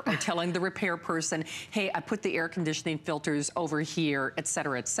dishwasher or telling the repair person, hey, I put the air conditioning filters over here, et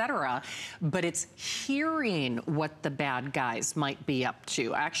cetera, but it's hearing what the bad guys might be up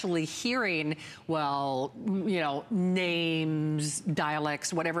to. Actually hearing, well, you know, names,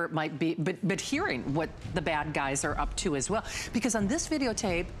 dialects, whatever it might be, but hearing what the bad guys are up to as well. Because on this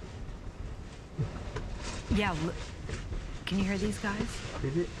videotape, yeah, can you hear these guys?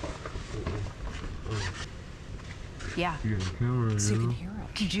 Yeah. So you can hear them.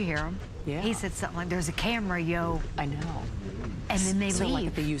 Did you hear him? Yeah. He said something like, there's a camera, yo. I know. And then they so leave. Like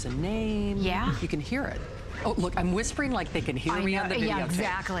if they use a name, yeah, you can hear it. Oh, look, I'm whispering like they can hear me on the video. Yeah,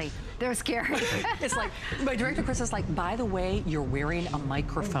 exactly. They're scary. It's like, my director, Chris, is like, by the way, you're wearing a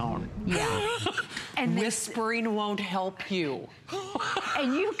microphone. Yeah. And whispering won't help you.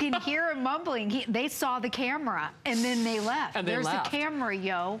 And you can hear him mumbling. They saw the camera, and then they left. And they There's left. the camera,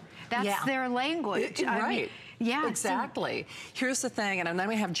 yo. That's their language. Right. I mean, yeah. Exactly. Here's the thing, and then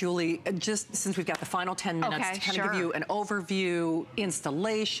we have Julie, just since we've got the final 10 minutes, to kind of give you an overview,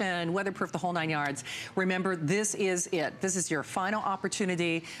 installation, weatherproof, the whole 9 yards. Remember, this is it. This is your final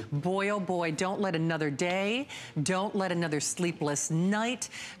opportunity. Boy, oh boy, don't let another day, don't let another sleepless night,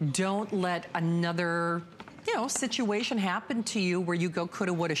 don't let another, you know, situation happen to you where you go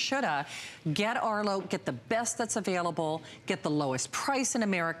coulda, woulda, shoulda. Get Arlo, get the best that's available, get the lowest price in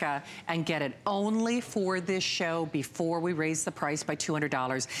America, and get it only for this show before we raise the price by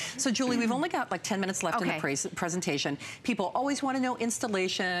 $200. So Julie, we've only got like 10 minutes left in the presentation. People always want to know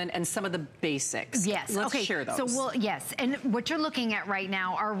installation and some of the basics. Yes. Let's share those. So yes, and what you're looking at right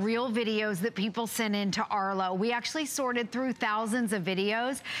now are real videos that people send into Arlo. We actually sorted through thousands of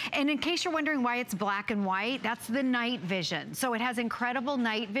videos, and in case you're wondering why it's black and white, that's the night vision. So it has incredible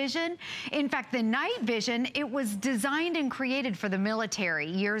night vision. In fact, the night vision, it was designed and created for the military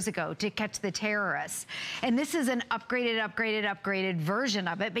years ago to catch the terrorists. And this is an upgraded version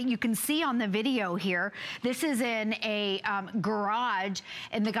of it. But you can see on the video here, this is in a garage,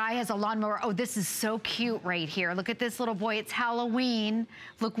 and the guy has a lawnmower. Oh, this is so cute right here. Look at this little boy. It's Halloween.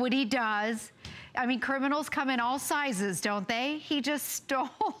 Look what he does. I mean, criminals come in all sizes, don't they? He just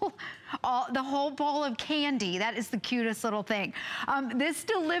stole the whole bowl of candy. That is the cutest little thing. This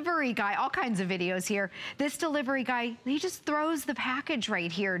delivery guy, all kinds of videos here. This delivery guy, he just throws the package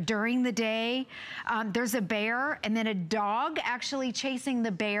right here during the day. There's a bear and then a dog actually chasing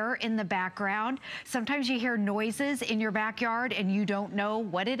the bear in the background. Sometimes you hear noises in your backyard and you don't know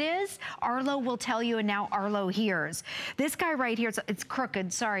what it is. Arlo will tell you, and now Arlo hears. This guy right here, it's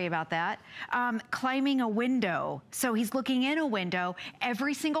crooked, sorry about that. Climbing a window. So he's looking in a window.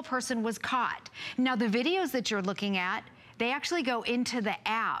 Every single person was caught. Now the videos that you're looking at, they actually go into the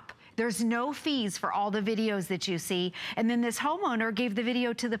app. There's no fees for all the videos that you see. And then this homeowner gave the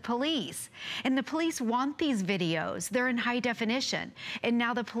video to the police. And the police want these videos. They're in high definition. And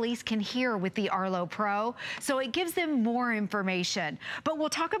now the police can hear with the Arlo Pro. So it gives them more information. But we'll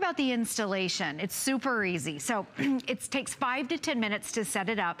talk about the installation. It's super easy. So it takes 5 to 10 minutes to set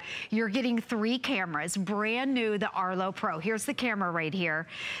it up. You're getting 3 cameras, brand new, the Arlo Pro. Here's the camera right here.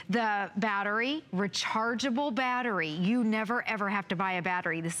 The battery, rechargeable battery. You never ever have to buy a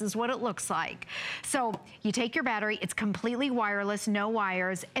battery. This is what it looks like. So you take your battery, it's completely wireless, no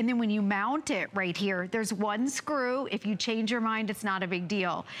wires, and then when you mount it right here, there's 1 screw. If you change your mind, it's not a big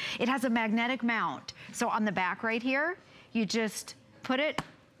deal. It has a magnetic mount. So on the back right here, you just put it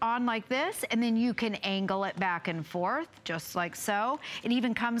on like this, and then you can angle it back and forth, just like so. It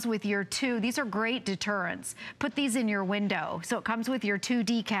even comes with your 2, these are great deterrents. Put these in your window. So it comes with your 2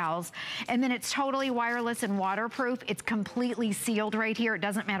 decals, and then it's totally wireless and waterproof. It's completely sealed right here. It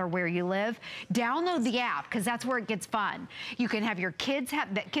doesn't matter where you live. Download the app, because that's where it gets fun. You can have your kids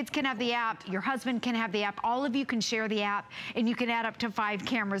can have the app, your husband can have the app, all of you can share the app, and you can add up to 5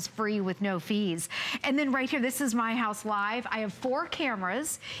 cameras free with no fees. And then right here, this is My House Live. I have 4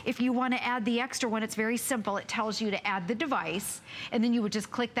 cameras. If you want to add the extra one, it's very simple. It tells you to add the device, and then you would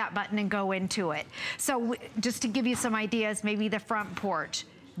just click that button and go into it. So just to give you some ideas, maybe the front porch,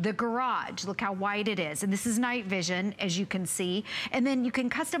 the garage, look how wide it is. And this is night vision, as you can see. And then you can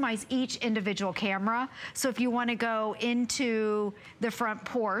customize each individual camera. So if you want to go into the front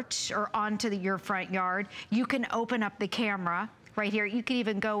porch or onto your front yard, you can open up the camera. Right here, you can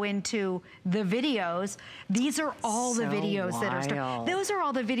even go into the videos. These are all the videos that are, those are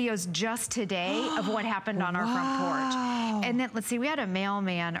all the videos just today of what happened on our front porch. And then, let's see, we had a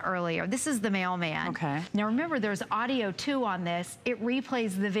mailman earlier. This is the mailman. Okay. Now remember, there's audio too on this. It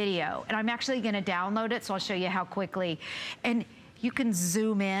replays the video. And I'm actually gonna download it, so I'll show you how quickly. And you can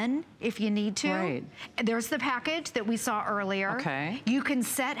zoom in if you need to. Right. There's the package that we saw earlier. Okay. You can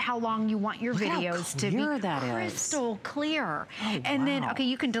set how long you want your videos to be crystal clear. Oh, and then, okay,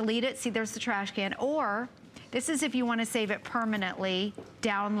 you can delete it. See, there's the trash can. Or, this is if you want to save it permanently,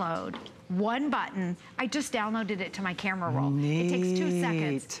 download. 1 button. I just downloaded it to my camera roll. Neat. It takes 2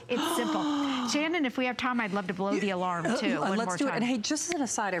 seconds. It's simple. Shannon, if we have time, I'd love to blow the alarm too. Let's do it. And hey, just as an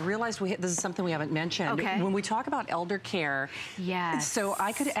aside, I realized this is something we haven't mentioned. Okay. When we talk about elder care, yes. So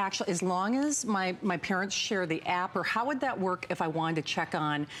I could actually, as long as my parents share the app, or how would that work if I wanted to check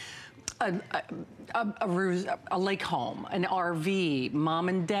on a lake home, an RV, mom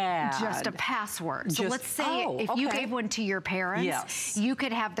and dad. Just a password. So let's say if you gave one to your parents, you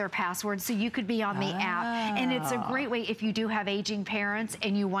could have their password, so you could be on the app. And it's a great way if you do have aging parents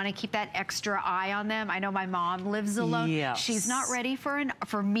and you want to keep that extra eye on them. I know my mom lives alone. Yes. She's not ready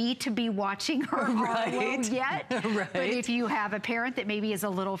for me to be watching her alone yet. But if you have a parent that maybe is a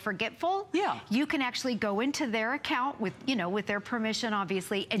little forgetful, you can actually go into their account with, with their permission,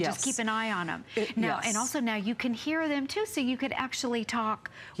 obviously, and just keep an eye on them. Now, and also now you can hear them too, so you could actually talk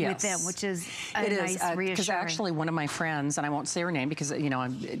with them, which is nice reassuring. Because actually one of my friends, and I won't say her name because,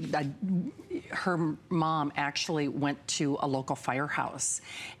 her mom actually went to a local firehouse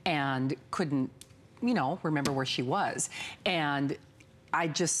and couldn't, remember where she was. And I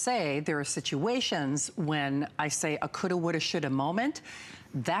just say there are situations when I say a coulda, woulda, shoulda moment.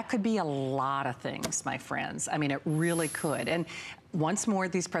 That could be a lot of things, my friends. I mean, it really could. And once more,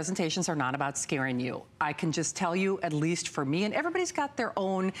 these presentations are not about scaring you. I can just tell you, at least for me, and everybody's got their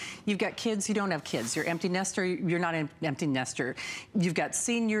own, you've got kids, you don't have kids. You're empty nester, you're not an empty nester. You've got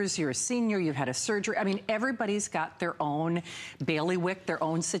seniors, you're a senior, you've had a surgery. I mean, everybody's got their own bailiwick, their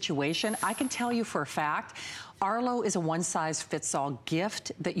own situation. I can tell you for a fact, Arlo is a one-size-fits-all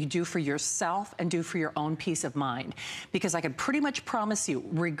gift that you do for yourself and do for your own peace of mind. Because I can pretty much promise you,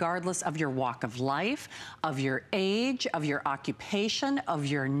 regardless of your walk of life, of your age, of your occupation, of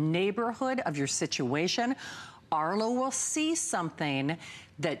your neighborhood, of your situation, Arlo will see something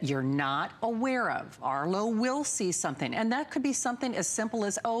that you're not aware of. Arlo will see something, and that could be something as simple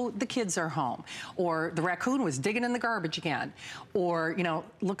as, oh, the kids are home, or the raccoon was digging in the garbage again, or, you know,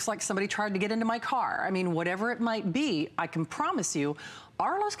 looks like somebody tried to get into my car. I mean, whatever it might be, I can promise you,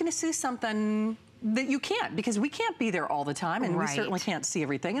 Arlo's gonna see something that you can't, because we can't be there all the time, and we certainly can't see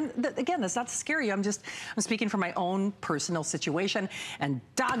everything. And again, that's not scary. I'm speaking from my own personal situation, and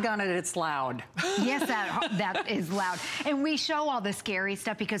doggone it, it's loud. Yes, that is loud. And we show all the scary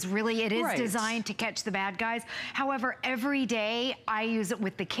stuff because really it is designed to catch the bad guys. However, every day I use it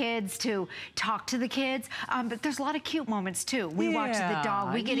with the kids to talk to the kids. But there's a lot of cute moments too. We watch the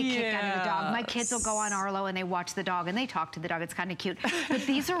dog. We get a kick out of the dog. My kids will go on Arlo and they watch the dog and they talk to the dog. It's kind of cute. But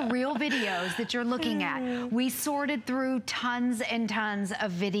these are real videos that you're looking at. We sorted through tons and tons of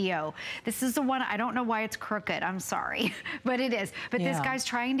video. This is the one, I don't know why it's crooked, I'm sorry, but it is. But this guy's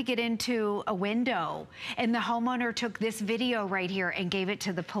trying to get into a window, and the homeowner took this video right here and gave it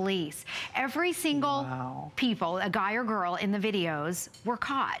to the police. Every single people, a guy or girl in the videos, were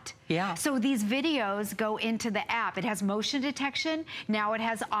caught. So these videos go into the app. It has motion detection. Now it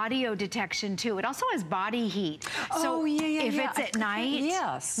has audio detection too. It also has body heat. So if it's at night,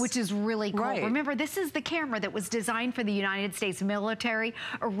 which is really cool. Remember, this is the camera that was designed for the United States military,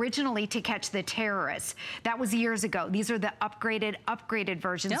 originally to catch the terrorists. That was years ago. These are the upgraded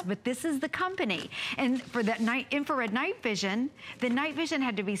versions, but this is the company. And for that infrared night vision, the night vision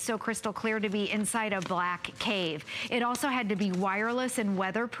had to be so crystal clear to be inside a black cave. It also had to be wireless and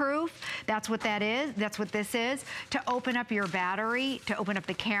weatherproof. That's what that is. That's what this is. To open up your battery, to open up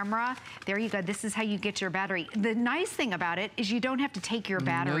the camera, there you go. This is how you get your battery. The nice thing about it is you don't have to take your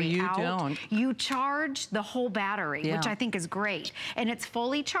battery out. No, you don't. You charge the whole battery, which I think is great. And it's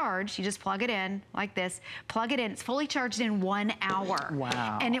fully charged. You just plug it in like this, plug it in. It's fully charged in 1 hour.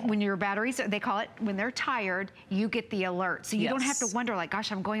 Wow. And when your batteries, they call it, when they're tired, you get the alert. So you don't have to wonder like,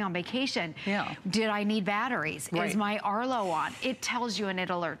 gosh, I'm going on vacation. Did I need batteries? Is my Arlo on? It tells you and it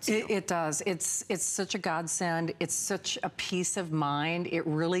alerts you. It does. It's such a godsend. It's such a peace of mind. It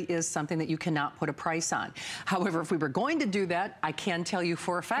really is something that you cannot put a price on. However, if we were going to do that, I can tell you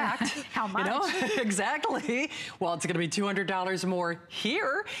for a fact. How much? You know, exactly. Well, it's going to be $200 more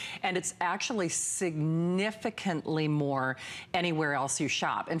here, and it's actually significantly more anywhere else you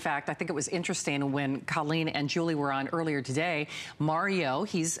shop. In fact, I think it was interesting when Colleen and Julie were on earlier today. Mario,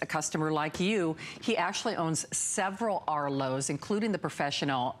 he's a customer like you. He actually owns several Arlos, including the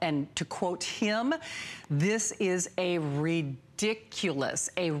Professional. And to quote him, this is a ridiculously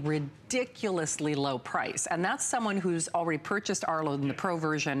low price. And that's someone who's already purchased Arlo in the Pro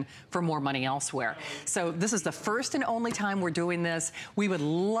version for more money elsewhere. So this is the first and only time we're doing this. We would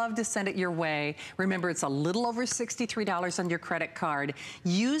love to send it your way. Remember, it's a little over $63 on your credit card.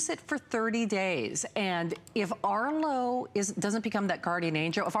 Use it for 30 days. And if Arlo doesn't become that guardian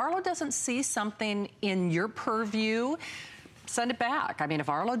angel, if Arlo doesn't see something in your purview, send it back. I mean, if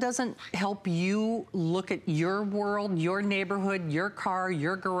Arlo doesn't help you look at your world, your neighborhood, your car,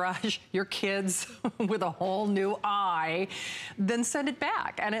 your garage, your kids with a whole new eye, then send it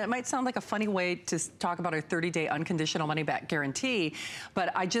back. And it might sound like a funny way to talk about our 30-day unconditional money-back guarantee,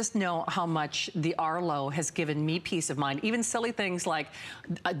 but I just know how much the Arlo has given me peace of mind. Even silly things like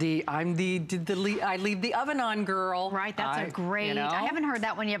I leave the oven on, girl. Right, that's a great, you know? I haven't heard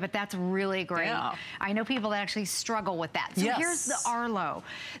that one yet, but that's really great. I know people that actually struggle with that. So here's the Arlo,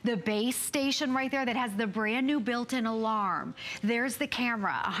 the base station right there that has the brand new built-in alarm. There's the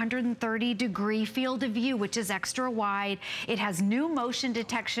camera, 130-degree field of view, which is extra wide. It has new motion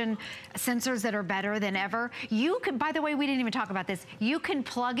detection sensors that are better than ever. You can, by the way, we didn't even talk about this. You can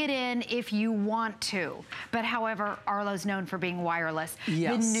plug it in if you want to. But however, Arlo's known for being wireless.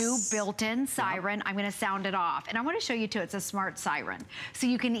 The new built-in siren, I'm gonna sound it off. And I wanna show you too, it's a smart siren. So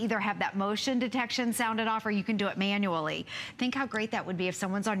you can either have that motion detection sounded off or you can do it manually. Think how great that would be if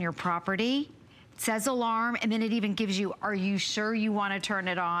someone's on your property, says alarm, and then it even gives you, are you sure you want to turn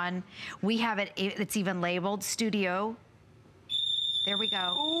it on? We have it, it's even labeled studio. There we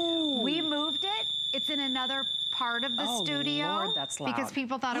go. Ooh. We moved it. It's in another part of the studio. Lord, that's loud. Because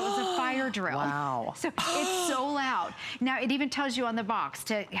people thought it was a fire drill. Wow. So it's so loud. Now it even tells you on the box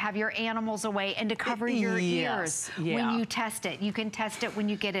to have your animals away and to cover your ears when you test it. You can test it when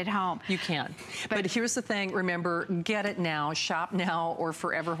you get it home. You can. But here's the thing, remember, get it now, shop now, or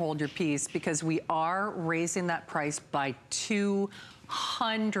forever hold your peace, because we are raising that price by $200.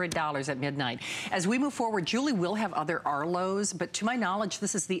 $100 at midnight. As we move forward, Julie will have other Arlos, but to my knowledge,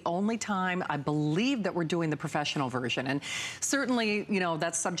 this is the only time I believe that we're doing the professional version. And certainly, you know,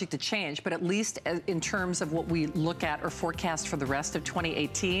 that's subject to change, but at least in terms of what we look at or forecast for the rest of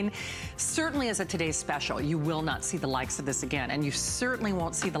 2018, certainly as a today's special, you will not see the likes of this again. And you certainly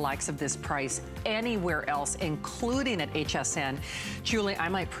won't see the likes of this price anywhere else, including at HSN. Julie, I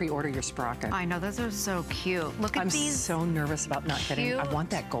might pre-order your sprocket. I know, those are so cute. Look at these. I'm so nervous about not getting, I want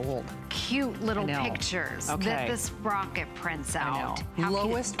that gold. Cute little pictures that the sprocket prints out. I know.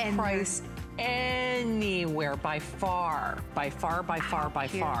 Lowest price anywhere by far.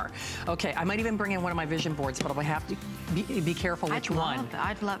 Okay, I might even bring in one of my vision boards, but I'll have to be careful which one.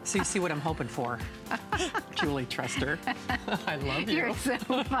 I'd love. So you see what I'm hoping for. Julie Trester. I love you. You're so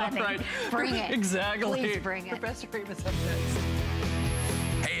funny. Right. Bring it. Exactly. Please bring it. Professor Remus up next.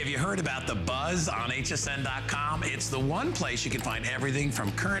 Hey, have you heard about the buzz on hsn.com? It's the one place you can find everything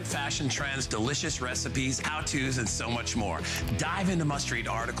from current fashion trends, delicious recipes, how-tos, and so much more. Dive into must-read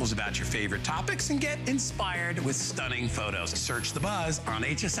articles about your favorite topics and get inspired with stunning photos. Search the buzz on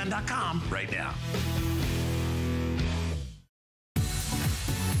hsn.com right now.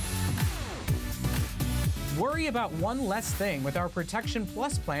 Worry about one less thing with our Protection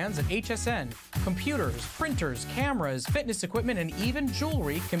Plus plans at HSN. Computers, printers, cameras, fitness equipment, and even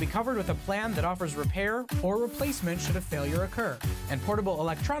jewelry can be covered with a plan that offers repair or replacement should a failure occur. And portable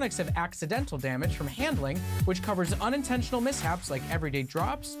electronics have accidental damage from handling, which covers unintentional mishaps like everyday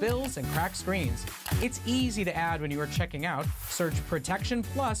drops, spills, and cracked screens. It's easy to add when you are checking out. Search Protection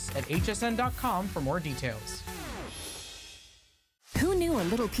Plus at hsn.com for more details. Who knew a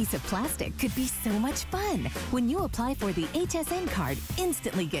little piece of plastic could be so much fun? When you apply for the HSN card,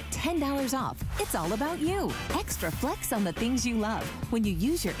 instantly get $10 off. It's all about you. Extra flex on the things you love. When you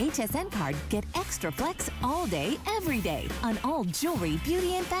use your HSN card, get extra flex all day, every day on all jewelry,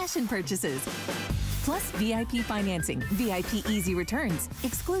 beauty, and fashion purchases. Plus VIP financing, VIP easy returns,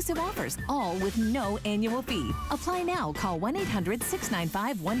 exclusive offers, all with no annual fee. Apply now. Call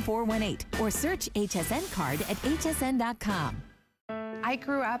 1-800-695-1418 or search HSN card at hsn.com. I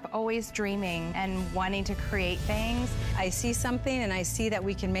grew up always dreaming and wanting to create things. I see something and I see that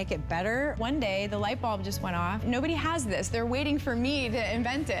we can make it better. One day, the light bulb just went off. Nobody has this. They're waiting for me to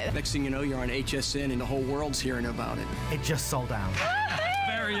invent it. Next thing you know, you're on HSN and the whole world's hearing about it. It just sold out.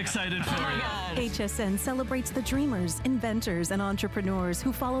 Very excited for you. HSN celebrates the dreamers, inventors, and entrepreneurs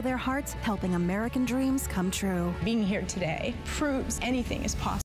who follow their hearts, helping American dreams come true. Being here today proves anything is possible.